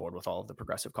completely on board with all of the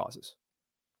progressive causes.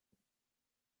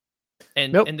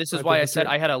 And this is why I said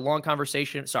I had a long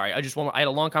conversation. Sorry, I had a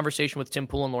long conversation with Tim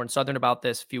Pool and Lauren Southern about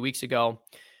this a few weeks ago,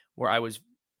 where I was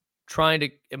trying to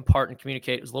impart and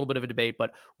communicate. It was a little bit of a debate,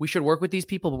 but we should work with these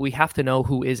people, but we have to know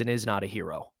who is and is not a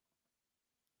hero.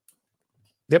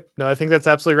 Yep. No, I think that's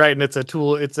absolutely right. And it's a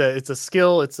tool. It's a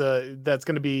skill. That's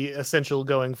going to be essential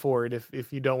going forward.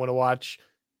 If you don't want to watch,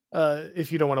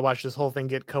 this whole thing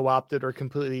get co-opted or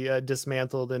completely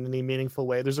dismantled in any meaningful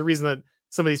way. There's a reason that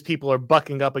some of these people are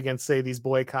bucking up against, say, these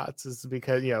boycotts, is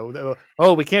because,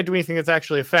 we can't do anything that's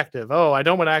actually effective. Oh, I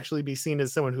don't want to actually be seen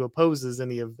as someone who opposes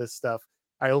any of this stuff.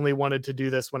 I only wanted to do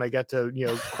this when I get to,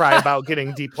 cry about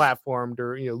getting deplatformed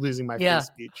or, losing my free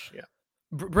speech. Yeah.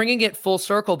 Bringing it full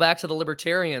circle back to the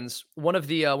libertarians, one of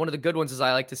the good ones, as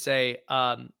I like to say,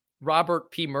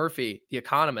 Robert P. Murphy, the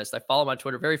economist. I follow him on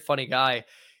Twitter. Very funny guy.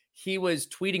 He was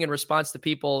tweeting in response to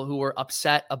people who were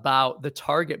upset about the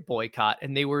Target boycott,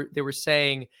 and they were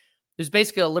saying there's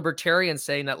basically a libertarian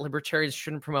saying that libertarians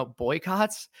shouldn't promote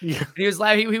boycotts. Yeah. He was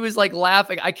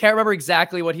laughing. I can't remember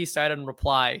exactly what he said in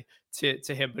reply to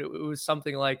him, but it was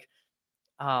something like,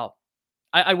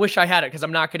 I wish I had it because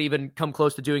I'm not going to even come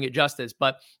close to doing it justice.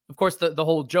 But of course, the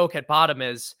whole joke at bottom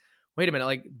is, wait a minute,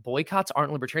 like boycotts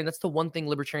aren't libertarian. That's the one thing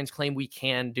libertarians claim we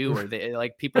can do, or they,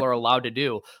 like people are allowed to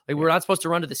do. Like we're not supposed to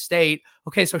run to the state.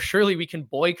 Okay, so surely we can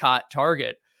boycott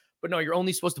Target. But no, you're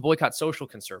only supposed to boycott social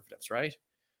conservatives, right?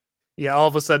 Yeah, all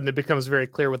of a sudden it becomes very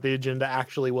clear what the agenda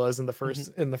actually was in the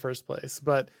first place.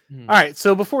 But all right,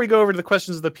 so before we go over to the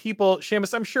questions of the people,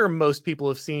 Seamus, I'm sure most people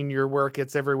have seen your work.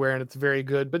 It's everywhere and it's very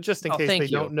good. But just in case they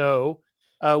don't know,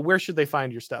 where should they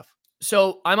find your stuff?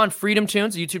 So I'm on Freedom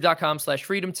Tunes,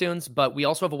 youtube.com/Freedom Tunes, but we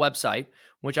also have a website,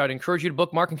 which I would encourage you to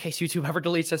bookmark in case YouTube ever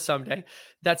deletes us someday.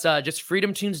 That's just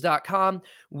freedomtunes.com.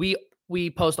 We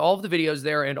post all of the videos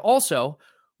there, and also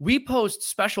we post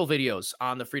special videos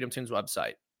on the Freedom Tunes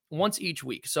website once each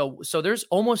week. So there's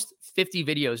almost 50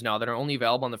 videos now that are only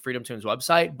available on the Freedom Tunes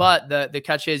website, but the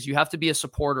catch is you have to be a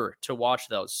supporter to watch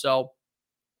those. So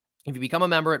if you become a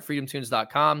member at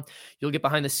freedomtunes.com, you'll get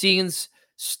behind the scenes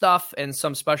stuff and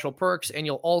some special perks, and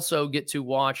you'll also get to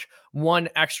watch one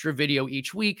extra video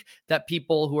each week that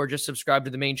people who are just subscribed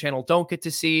to the main channel don't get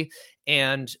to see,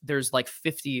 and there's like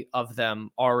 50 of them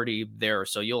already there,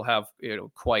 so you'll have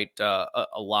quite a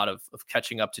lot of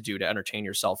catching up to do to entertain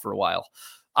yourself for a while.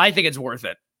 I think it's worth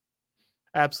it.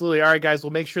 Absolutely. All right, guys,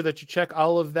 we'll make sure that you check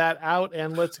all of that out,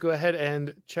 and let's go ahead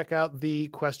and check out the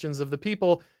questions of the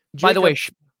people. Jacob, by the way,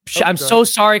 I'm so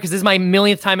sorry because this is my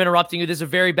millionth time interrupting you. This is a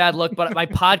very bad look, but my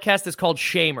podcast is called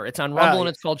Shamer. It's on Rumble and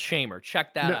it's called Shamer.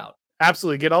 Check that out.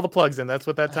 Absolutely. Get all the plugs in. That's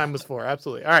what that time was for.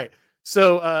 Absolutely. All right.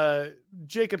 So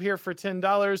Jacob here for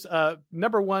 $10.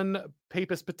 Number one,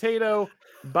 Papist Potato,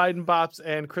 Biden Bops,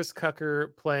 and Chris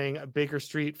Cucker playing Baker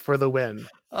Street for the win.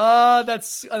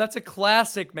 That's a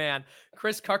classic, man.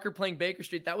 Chris Cucker playing Baker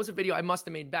Street. That was a video I must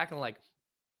have made back in like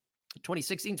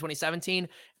 2016, 2017,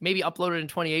 maybe uploaded in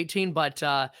 2018, but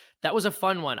that was a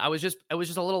fun one. It was just a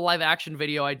little live action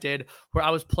video I did where I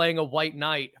was playing a white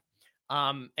knight.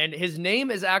 And his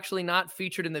name is actually not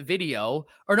featured in the video,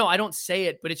 or no, I don't say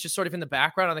it, but it's just sort of in the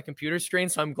background on the computer screen.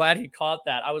 So I'm glad he caught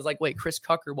that. I was like, wait, Chris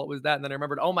Cucker, what was that? And then I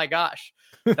remembered, oh my gosh,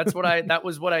 that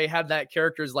was what I had that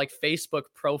character's like Facebook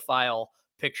profile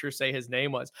picture say his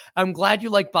name was. I'm glad you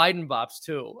like Biden bops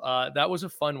too. That was a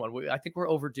fun one. I think we're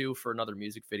overdue for another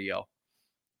music video.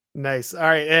 Nice. All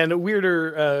right, and a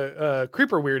weirder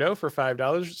creeper weirdo for $5.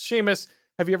 Seamus,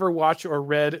 have you ever watched or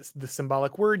read The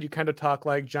Symbolic Word? You kind of talk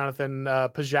like Jonathan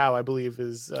Pajau, I believe,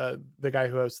 is the guy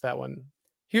who hosts that one.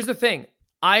 Here's the thing.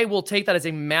 I will take that as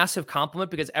a massive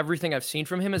compliment because everything I've seen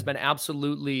from him has been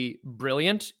absolutely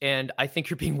brilliant. And I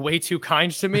think you're being way too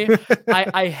kind to me.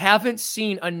 I haven't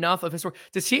seen enough of his work.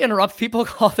 Does he interrupt people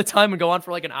all the time and go on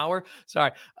for like an hour?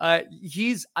 Sorry. I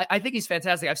think he's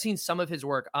fantastic. I've seen some of his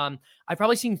work. I've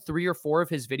probably seen 3 or 4 of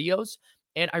his videos.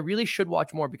 And I really should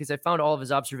watch more because I found all of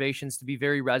his observations to be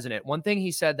very resonant. One thing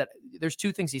he said there's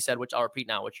 2 things he said, which I'll repeat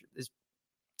now, which is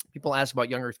people ask about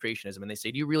young earth creationism and they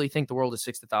say, do you really think the world is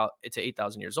 6,000 to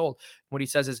 8,000 years old? What he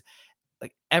says is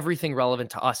like everything relevant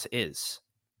to us is.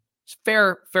 It's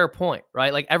fair point,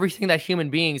 right? Like everything that human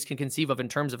beings can conceive of in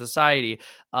terms of society,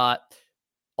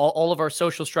 all of our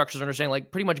social structures understanding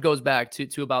like pretty much goes back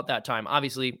to about that time.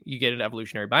 Obviously you get into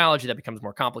evolutionary biology that becomes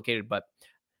more complicated, but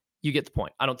you get the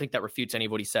point. I don't think that refutes any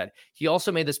of what he said. He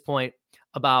also made this point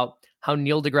about how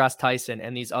Neil deGrasse Tyson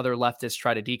and these other leftists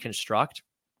try to deconstruct,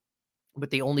 but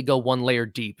they only go one layer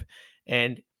deep.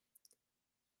 And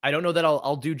I don't know that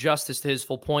I'll do justice to his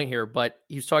full point here, but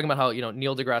he was talking about how,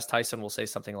 Neil deGrasse Tyson will say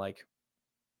something like,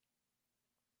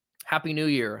 Happy New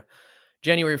Year.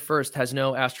 January 1st has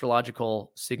no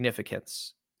astrological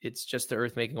significance. It's just the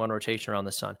Earth making one rotation around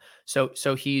the sun.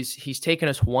 So he's taken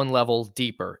us one level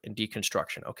deeper in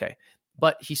deconstruction. Okay.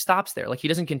 But he stops there. Like he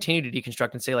doesn't continue to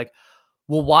deconstruct and say like,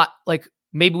 well, what, like,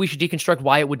 maybe we should deconstruct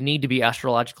why it would need to be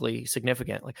astrologically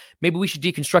significant. Like maybe we should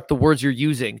deconstruct the words you're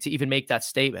using to even make that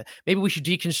statement. Maybe we should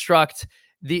deconstruct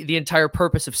the entire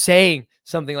purpose of saying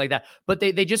something like that. But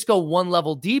they just go one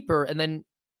level deeper and then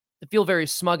feel very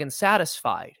smug and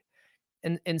satisfied.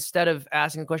 And instead of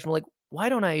asking the question, well, like, why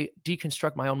don't I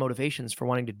deconstruct my own motivations for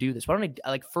wanting to do this? Why don't I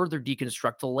like further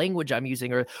deconstruct the language I'm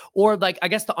using or like, I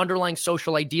guess the underlying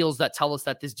social ideals that tell us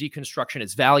that this deconstruction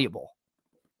is valuable?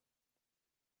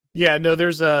 Yeah, no,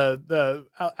 there's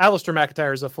Alistair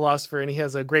McIntyre is a philosopher, and he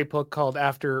has a great book called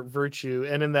After Virtue.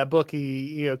 And in that book,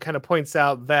 he kind of points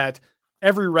out that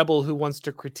every rebel who wants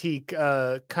to critique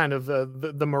kind of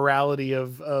the morality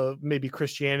of maybe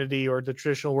Christianity or the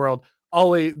traditional world,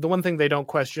 always the one thing they don't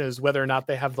question is whether or not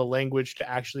they have the language to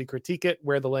actually critique it,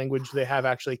 where the language they have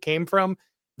actually came from.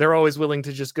 They're always willing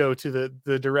to just go to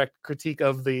the direct critique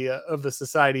of the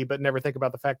society, but never think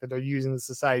about the fact that they're using the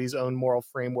society's own moral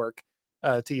framework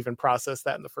to even process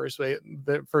that in the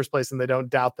first place, and they don't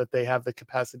doubt that they have the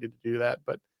capacity to do that.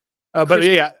 But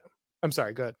yeah, I'm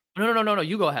sorry. Go ahead. No.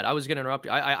 You go ahead. I was going to interrupt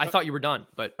you. I thought you were done,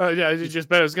 but yeah,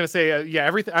 but I was going to say, yeah,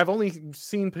 everything. I've only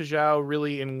seen Pajau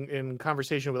really in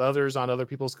conversation with others on other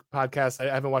people's podcasts.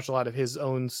 I haven't watched a lot of his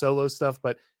own solo stuff,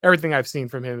 but everything I've seen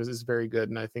from him is very good,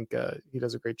 and I think he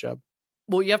does a great job.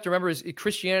 Well, you have to remember is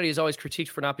Christianity is always critiqued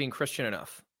for not being Christian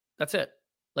enough. That's it.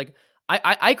 Like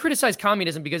I criticize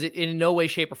communism because it in no way,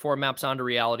 shape, or form maps onto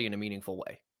reality in a meaningful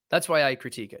way. That's why I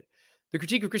critique it. The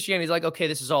critique of Christianity is like, okay,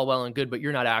 this is all well and good, but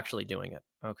you're not actually doing it.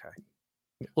 Okay.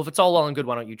 Well, if it's all well and good,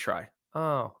 why don't you try?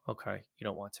 Oh, okay. You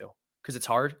don't want to because it's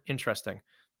hard. Interesting.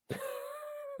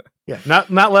 Yeah,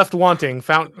 not left wanting,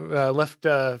 found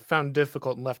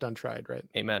difficult and left untried. Right.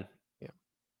 Amen.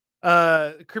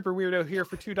 Creeper Weirdo here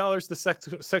for $2.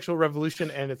 The sexual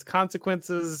revolution and its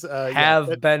consequences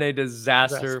have been a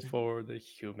disaster for the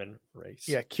human race.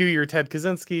 Yeah, cue your Ted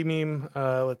Kaczynski meme.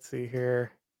 Let's see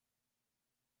here.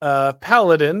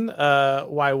 Paladin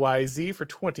YYZ for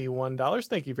 $21.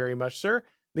 Thank you very much, sir.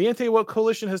 The anti-woke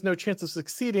coalition has no chance of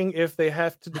succeeding if they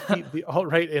have to defeat the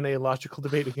alt-right in a logical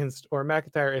debate against or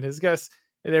McIntyre and his guests.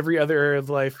 In every other area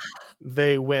of life,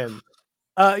 they win.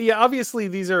 Yeah, obviously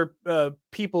these are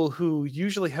people who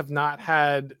usually have not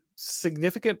had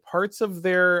significant parts of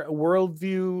their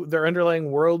worldview, their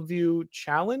underlying worldview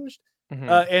challenged.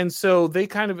 Mm-hmm. And so they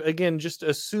kind of, again, just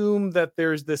assume that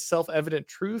there's this self-evident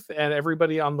truth and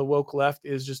everybody on the woke left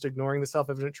is just ignoring the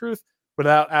self-evident truth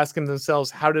without asking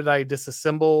themselves, how did I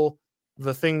disassemble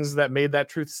the things that made that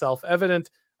truth self-evident?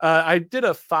 I did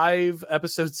a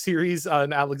 5-episode series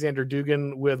on Alexander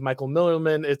Dugin with Michael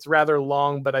Millerman. It's rather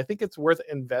long, but I think it's worth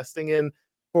investing in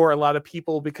for a lot of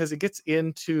people because it gets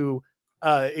into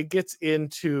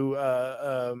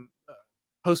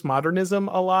postmodernism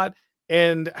a lot,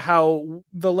 and how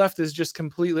the left is just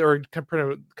completely, or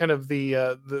kind of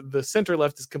the center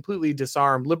left is completely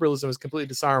disarmed. Liberalism is completely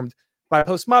disarmed by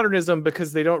postmodernism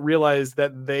because they don't realize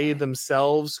that they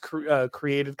themselves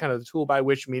created kind of the tool by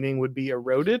which meaning would be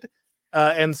eroded.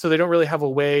 And so they don't really have a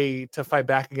way to fight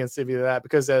back against any of that,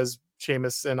 because as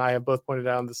Seamus and I have both pointed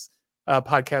out on this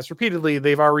podcast repeatedly,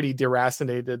 they've already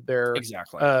deracinated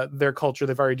their culture.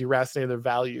 They've already deracinated their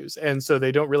values. And so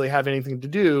they don't really have anything to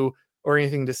do or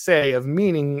anything to say of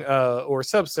meaning or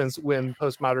substance when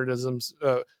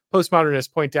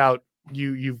postmodernists point out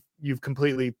you've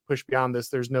completely pushed beyond this.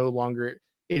 There's no longer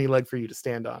any leg for you to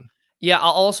stand on. Yeah,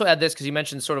 I'll also add this because you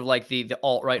mentioned sort of like the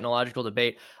alt-right and illogical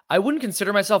debate. I wouldn't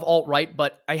consider myself alt-right,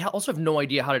 but I also have no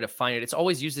idea how to define it. It's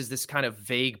always used as this kind of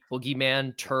vague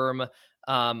boogeyman term.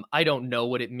 I don't know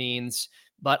what it means,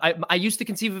 but I used to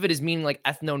conceive of it as meaning like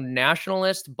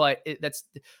ethno-nationalist, but that's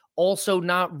also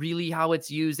not really how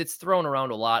it's used. It's thrown around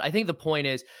a lot. I think the point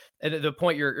is, the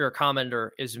point your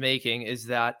commenter is making is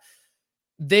that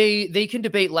they can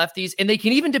debate lefties and they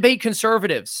can even debate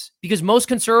conservatives, because most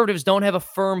conservatives don't have a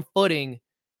firm footing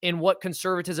in what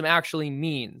conservatism actually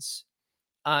means.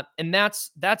 And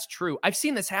that's true. I've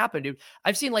seen this happen, dude.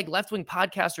 I've seen like left-wing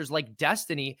podcasters like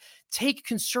Destiny take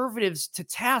conservatives to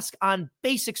task on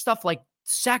basic stuff like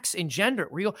sex and gender,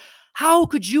 where you go, how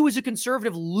could you as a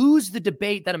conservative lose the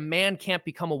debate that a man can't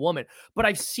become a woman? But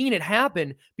I've seen it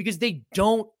happen because they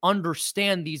don't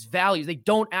understand these values. They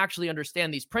don't actually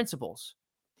understand these principles.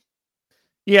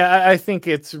 Yeah, I think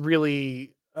it's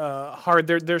really hard.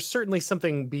 There's certainly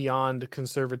something beyond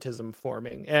conservatism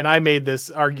forming. And I made this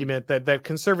argument that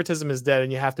conservatism is dead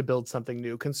and you have to build something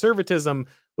new. Conservatism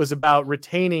was about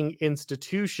retaining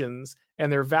institutions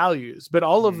and their values, but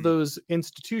all of those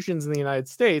institutions in the United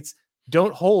States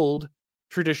don't hold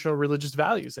traditional religious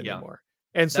values anymore.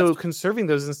 Yeah. And so conserving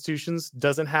those institutions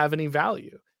doesn't have any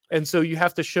value. And so you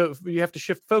have to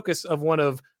shift focus of one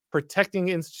of protecting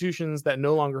institutions that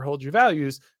no longer hold your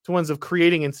values to ones of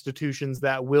creating institutions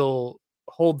that will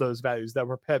hold those values, that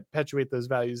will perpetuate those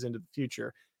values into the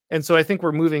future. And so I think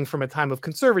we're moving from a time of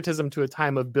conservatism to a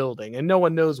time of building, and no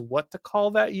one knows what to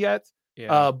call that yet.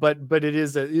 Yeah. But it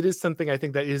is something I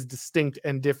think that is distinct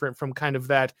and different from kind of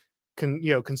that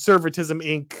Conservatism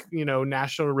Inc.,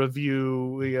 National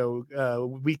Review,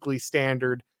 Weekly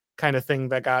Standard kind of thing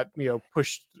that got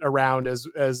pushed around as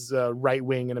right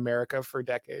wing in America for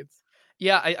decades.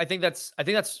 Yeah, I think that's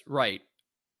right.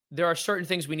 There are certain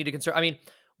things we need to conserve. I mean,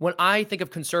 when I think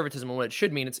of conservatism and what it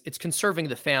should mean, it's conserving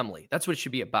the family. That's what it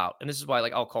should be about. And this is why,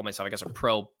 like, I'll call myself, I guess, a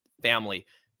pro-family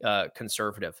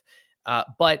conservative.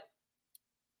 But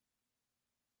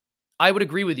I would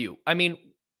agree with you. I mean,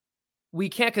 we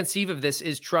can't conceive of this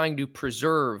as trying to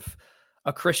preserve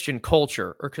a Christian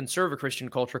culture or conserve a Christian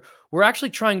culture. We're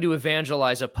actually trying to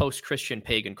evangelize a post-Christian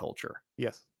pagan culture.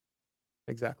 Yes,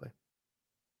 exactly.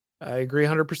 I agree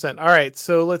 100%. All right,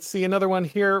 so let's see another one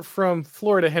here from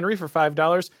Florida Henry for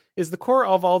 $5. Is the core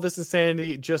of all this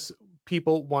insanity just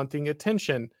people wanting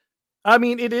attention? I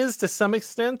mean, it is to some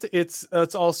extent. It's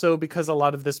also because a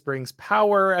lot of this brings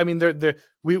power. I mean,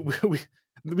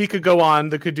 we could go on.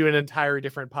 They could do an entire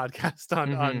different podcast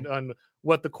on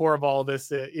what the core of all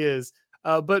this is.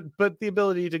 But the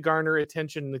ability to garner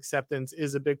attention and acceptance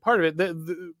is a big part of it.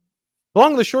 The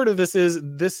long and the short of this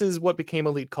is what became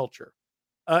elite culture.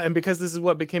 And because this is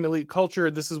what became elite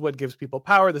culture, this is what gives people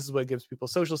power. This is what gives people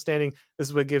social standing. This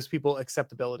is what gives people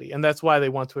acceptability. And that's why they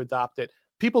want to adopt it.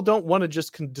 People don't want to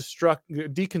just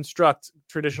deconstruct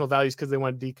traditional values because they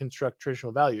want to deconstruct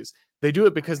traditional values. They do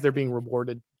it because they're being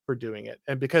rewarded for doing it.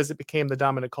 And because it became the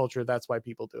dominant culture, that's why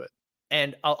people do it.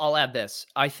 And I'll add this.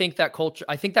 I think that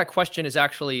question is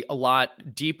actually a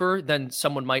lot deeper than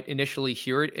someone might initially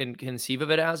hear it and conceive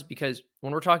of it as, because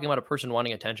when we're talking about a person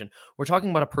wanting attention, we're talking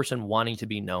about a person wanting to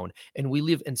be known. And we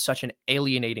live in such an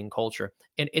alienating culture.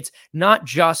 And it's not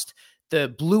just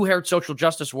the blue-haired social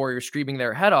justice warriors screaming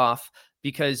their head off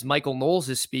because Michael Knowles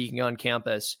is speaking on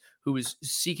campus who is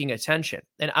seeking attention.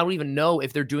 And I don't even know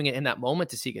if they're doing it in that moment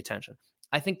to seek attention.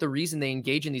 I think the reason they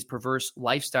engage in these perverse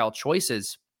lifestyle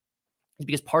choices is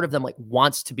because part of them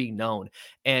wants to be known,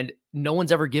 and no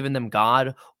one's ever given them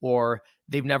God, or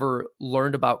they've never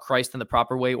learned about Christ in the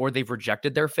proper way, or they've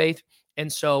rejected their faith.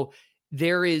 And so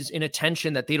there is an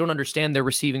attention that they don't understand they're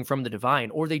receiving from the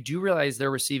divine, or they do realize they're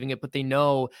receiving it, but they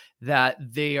know that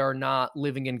they are not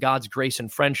living in God's grace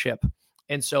and friendship.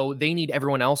 And so they need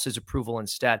everyone else's approval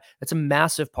instead. That's a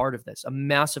massive part of this. A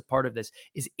massive part of this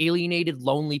is alienated,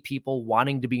 lonely people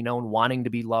wanting to be known, wanting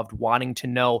to be loved, wanting to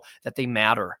know that they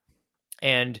matter.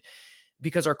 And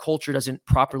because our culture doesn't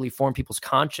properly form people's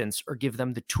conscience or give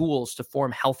them the tools to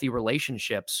form healthy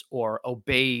relationships or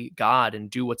obey God and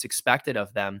do what's expected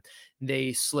of them,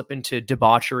 they slip into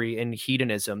debauchery and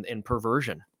hedonism and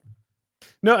perversion.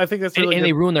 No, I think that's really and good.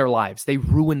 they ruin their lives. They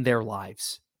ruin their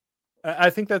lives.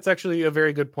 I think that's actually a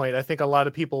very good point. I think a lot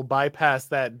of people bypass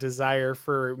that desire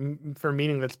for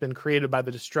meaning that's been created by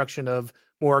the destruction of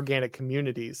more organic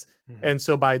communities. Mm-hmm. And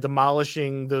so by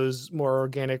demolishing those more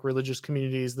organic religious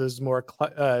communities, those more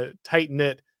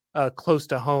tight-knit, close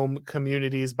to home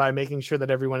communities, by making sure that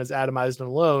everyone is atomized and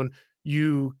alone,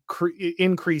 you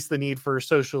increase the need for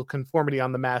social conformity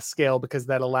on the mass scale, because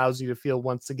that allows you to feel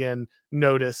once again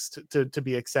noticed, to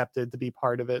be accepted, to be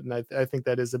part of it. And I think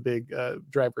that is a big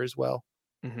driver as well.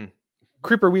 Mm-hmm.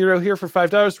 Creeper Weirdo here for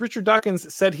 $5. Richard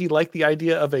Dawkins said he liked the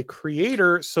idea of a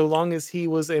creator so long as he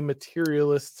was a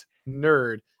materialist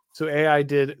nerd. So AI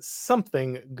did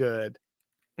something good.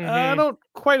 I don't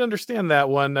quite understand that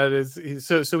one. That is,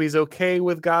 so he's okay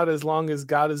with God as long as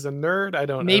God is a nerd. I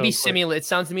don't. Maybe It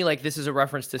sounds to me like this is a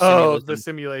reference to simulism. Oh, the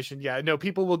simulation. Yeah, no,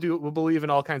 people will believe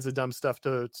in all kinds of dumb stuff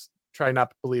to try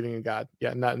not believing in God.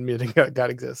 Yeah, not admitting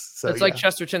God exists. So it's like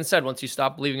Chesterton said: once you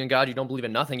stop believing in God, you don't believe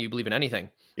in nothing. You believe in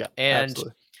anything. Yeah, and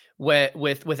absolutely.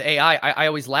 With AI, I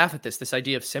always laugh at this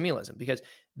idea of simulism, because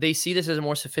they see this as a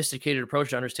more sophisticated approach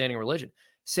to understanding religion.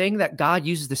 Saying that God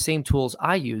uses the same tools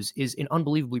I use is an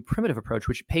unbelievably primitive approach,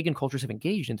 which pagan cultures have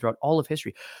engaged in throughout all of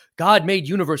history. God made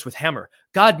universe with hammer.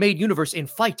 God made universe in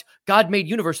fight. God made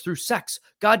universe through sex.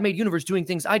 God made universe doing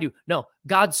things I do. No,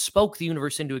 God spoke the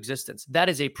universe into existence. That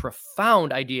is a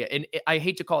profound idea. And I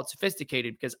hate to call it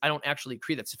sophisticated, because I don't actually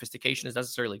agree that sophistication is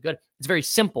necessarily good. It's very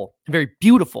simple and very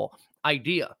beautiful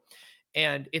idea.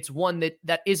 And it's one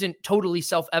that isn't totally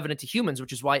self-evident to humans,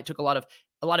 which is why it took a lot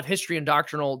of history and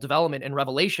doctrinal development and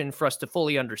revelation for us to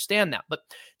fully understand that. But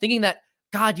thinking that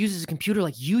God uses a computer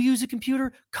like you use a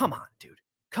computer, come on, dude,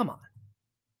 come on,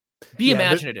 be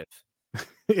imaginative.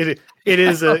 It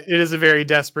is a very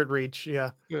desperate reach.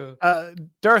 Yeah.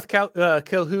 Darth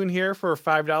Calhoun here for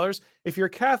 $5. If you're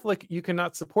Catholic, you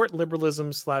cannot support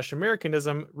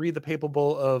liberalism/Americanism. Read the Papal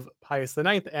Bull of Pius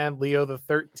IX and Leo the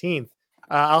 13th.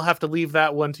 I'll have to leave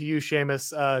that one to you,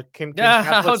 Seamus. Can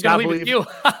I was going to leave it to you.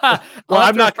 Well,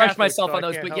 I'm not refresh Catholic, myself so on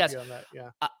those, but yes,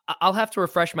 yeah. I'll have to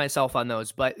refresh myself on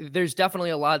those. But there's definitely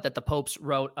a lot that the popes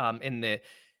wrote in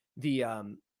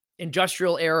the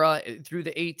industrial era through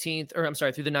the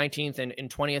 19th and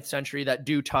 20th century that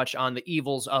do touch on the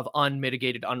evils of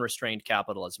unmitigated, unrestrained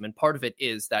capitalism. And part of it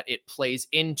is that it plays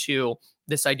into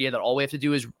this idea that all we have to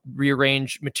do is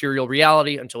rearrange material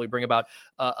reality until we bring about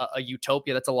a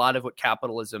utopia. That's a lot of what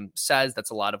capitalism says.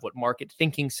 That's a lot of what market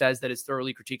thinking says, that is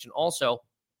thoroughly critiqued. And also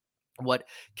what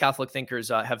Catholic thinkers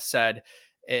have said,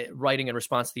 writing in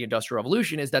response to the Industrial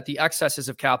Revolution, is that the excesses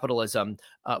of capitalism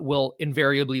will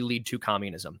invariably lead to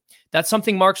communism. That's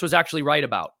something Marx was actually right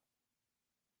about.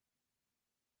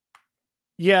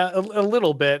 Yeah, a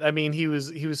little bit. I mean, he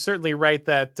was certainly right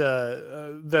that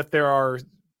that there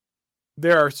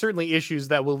are certainly issues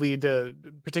that will lead to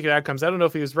particular outcomes. I don't know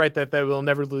if he was right that will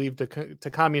never lead to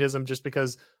communism, just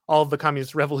because all of the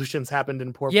communist revolutions happened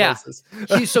in poor places.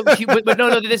 But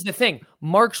no, this is the thing.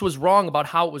 Marx was wrong about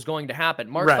how it was going to happen.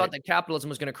 Marx thought that capitalism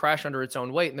was going to crash under its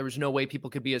own weight, and there was no way people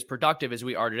could be as productive as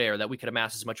we are today, or that we could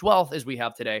amass as much wealth as we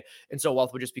have today. And so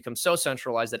wealth would just become so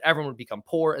centralized that everyone would become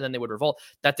poor, and then they would revolt.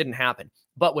 That didn't happen.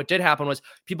 But what did happen was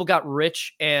people got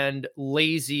rich and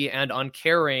lazy and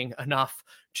uncaring enough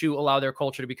to allow their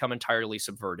culture to become entirely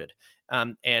subverted.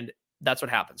 And that's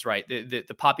what happens, right? The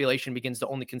population begins to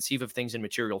only conceive of things in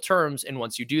material terms. And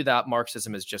once you do that,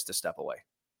 Marxism is just a step away.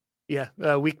 Yeah.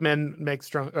 Weak men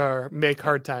make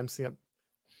hard times. Yep.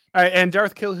 All right. And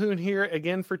Darth Calhoun here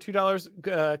again for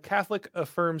 $2. Catholic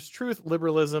affirms truth.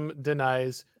 Liberalism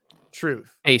denies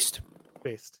truth. Based.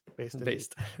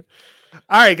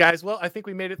 All right, guys. Well, I think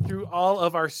we made it through all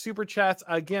of our super chats.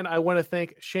 Again, I want to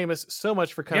thank Seamus so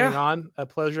much for coming on. A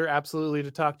pleasure, absolutely,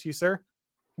 to talk to you, sir.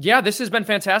 Yeah, this has been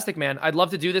fantastic, man. I'd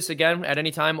love to do this again at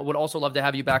any time. I would also love to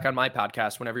have you back on my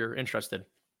podcast whenever you're interested.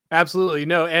 Absolutely.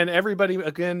 No, and everybody,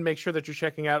 again, make sure that you're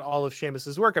checking out all of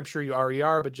Seamus's work. I'm sure you already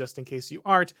are, but just in case you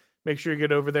aren't, make sure you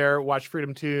get over there, watch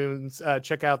Freedom Tunes,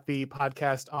 check out the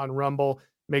podcast on Rumble.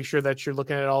 Make sure that you're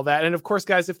looking at all that. And of course,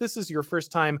 guys, if this is your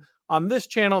first time on this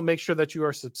channel, make sure that you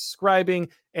are subscribing.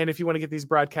 And if you want to get these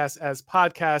broadcasts as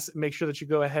podcasts, make sure that you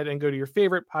go ahead and go to your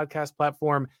favorite podcast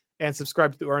platform and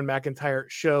subscribe to the Oren McIntyre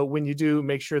Show. When you do,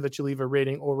 make sure that you leave a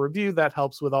rating or review. That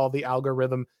helps with all the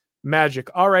algorithm magic.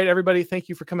 All right, everybody, thank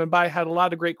you for coming by. Had a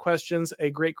lot of great questions, a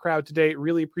great crowd today.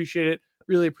 Really appreciate it.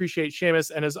 Really appreciate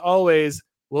Seamus. And as always,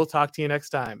 we'll talk to you next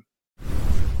time.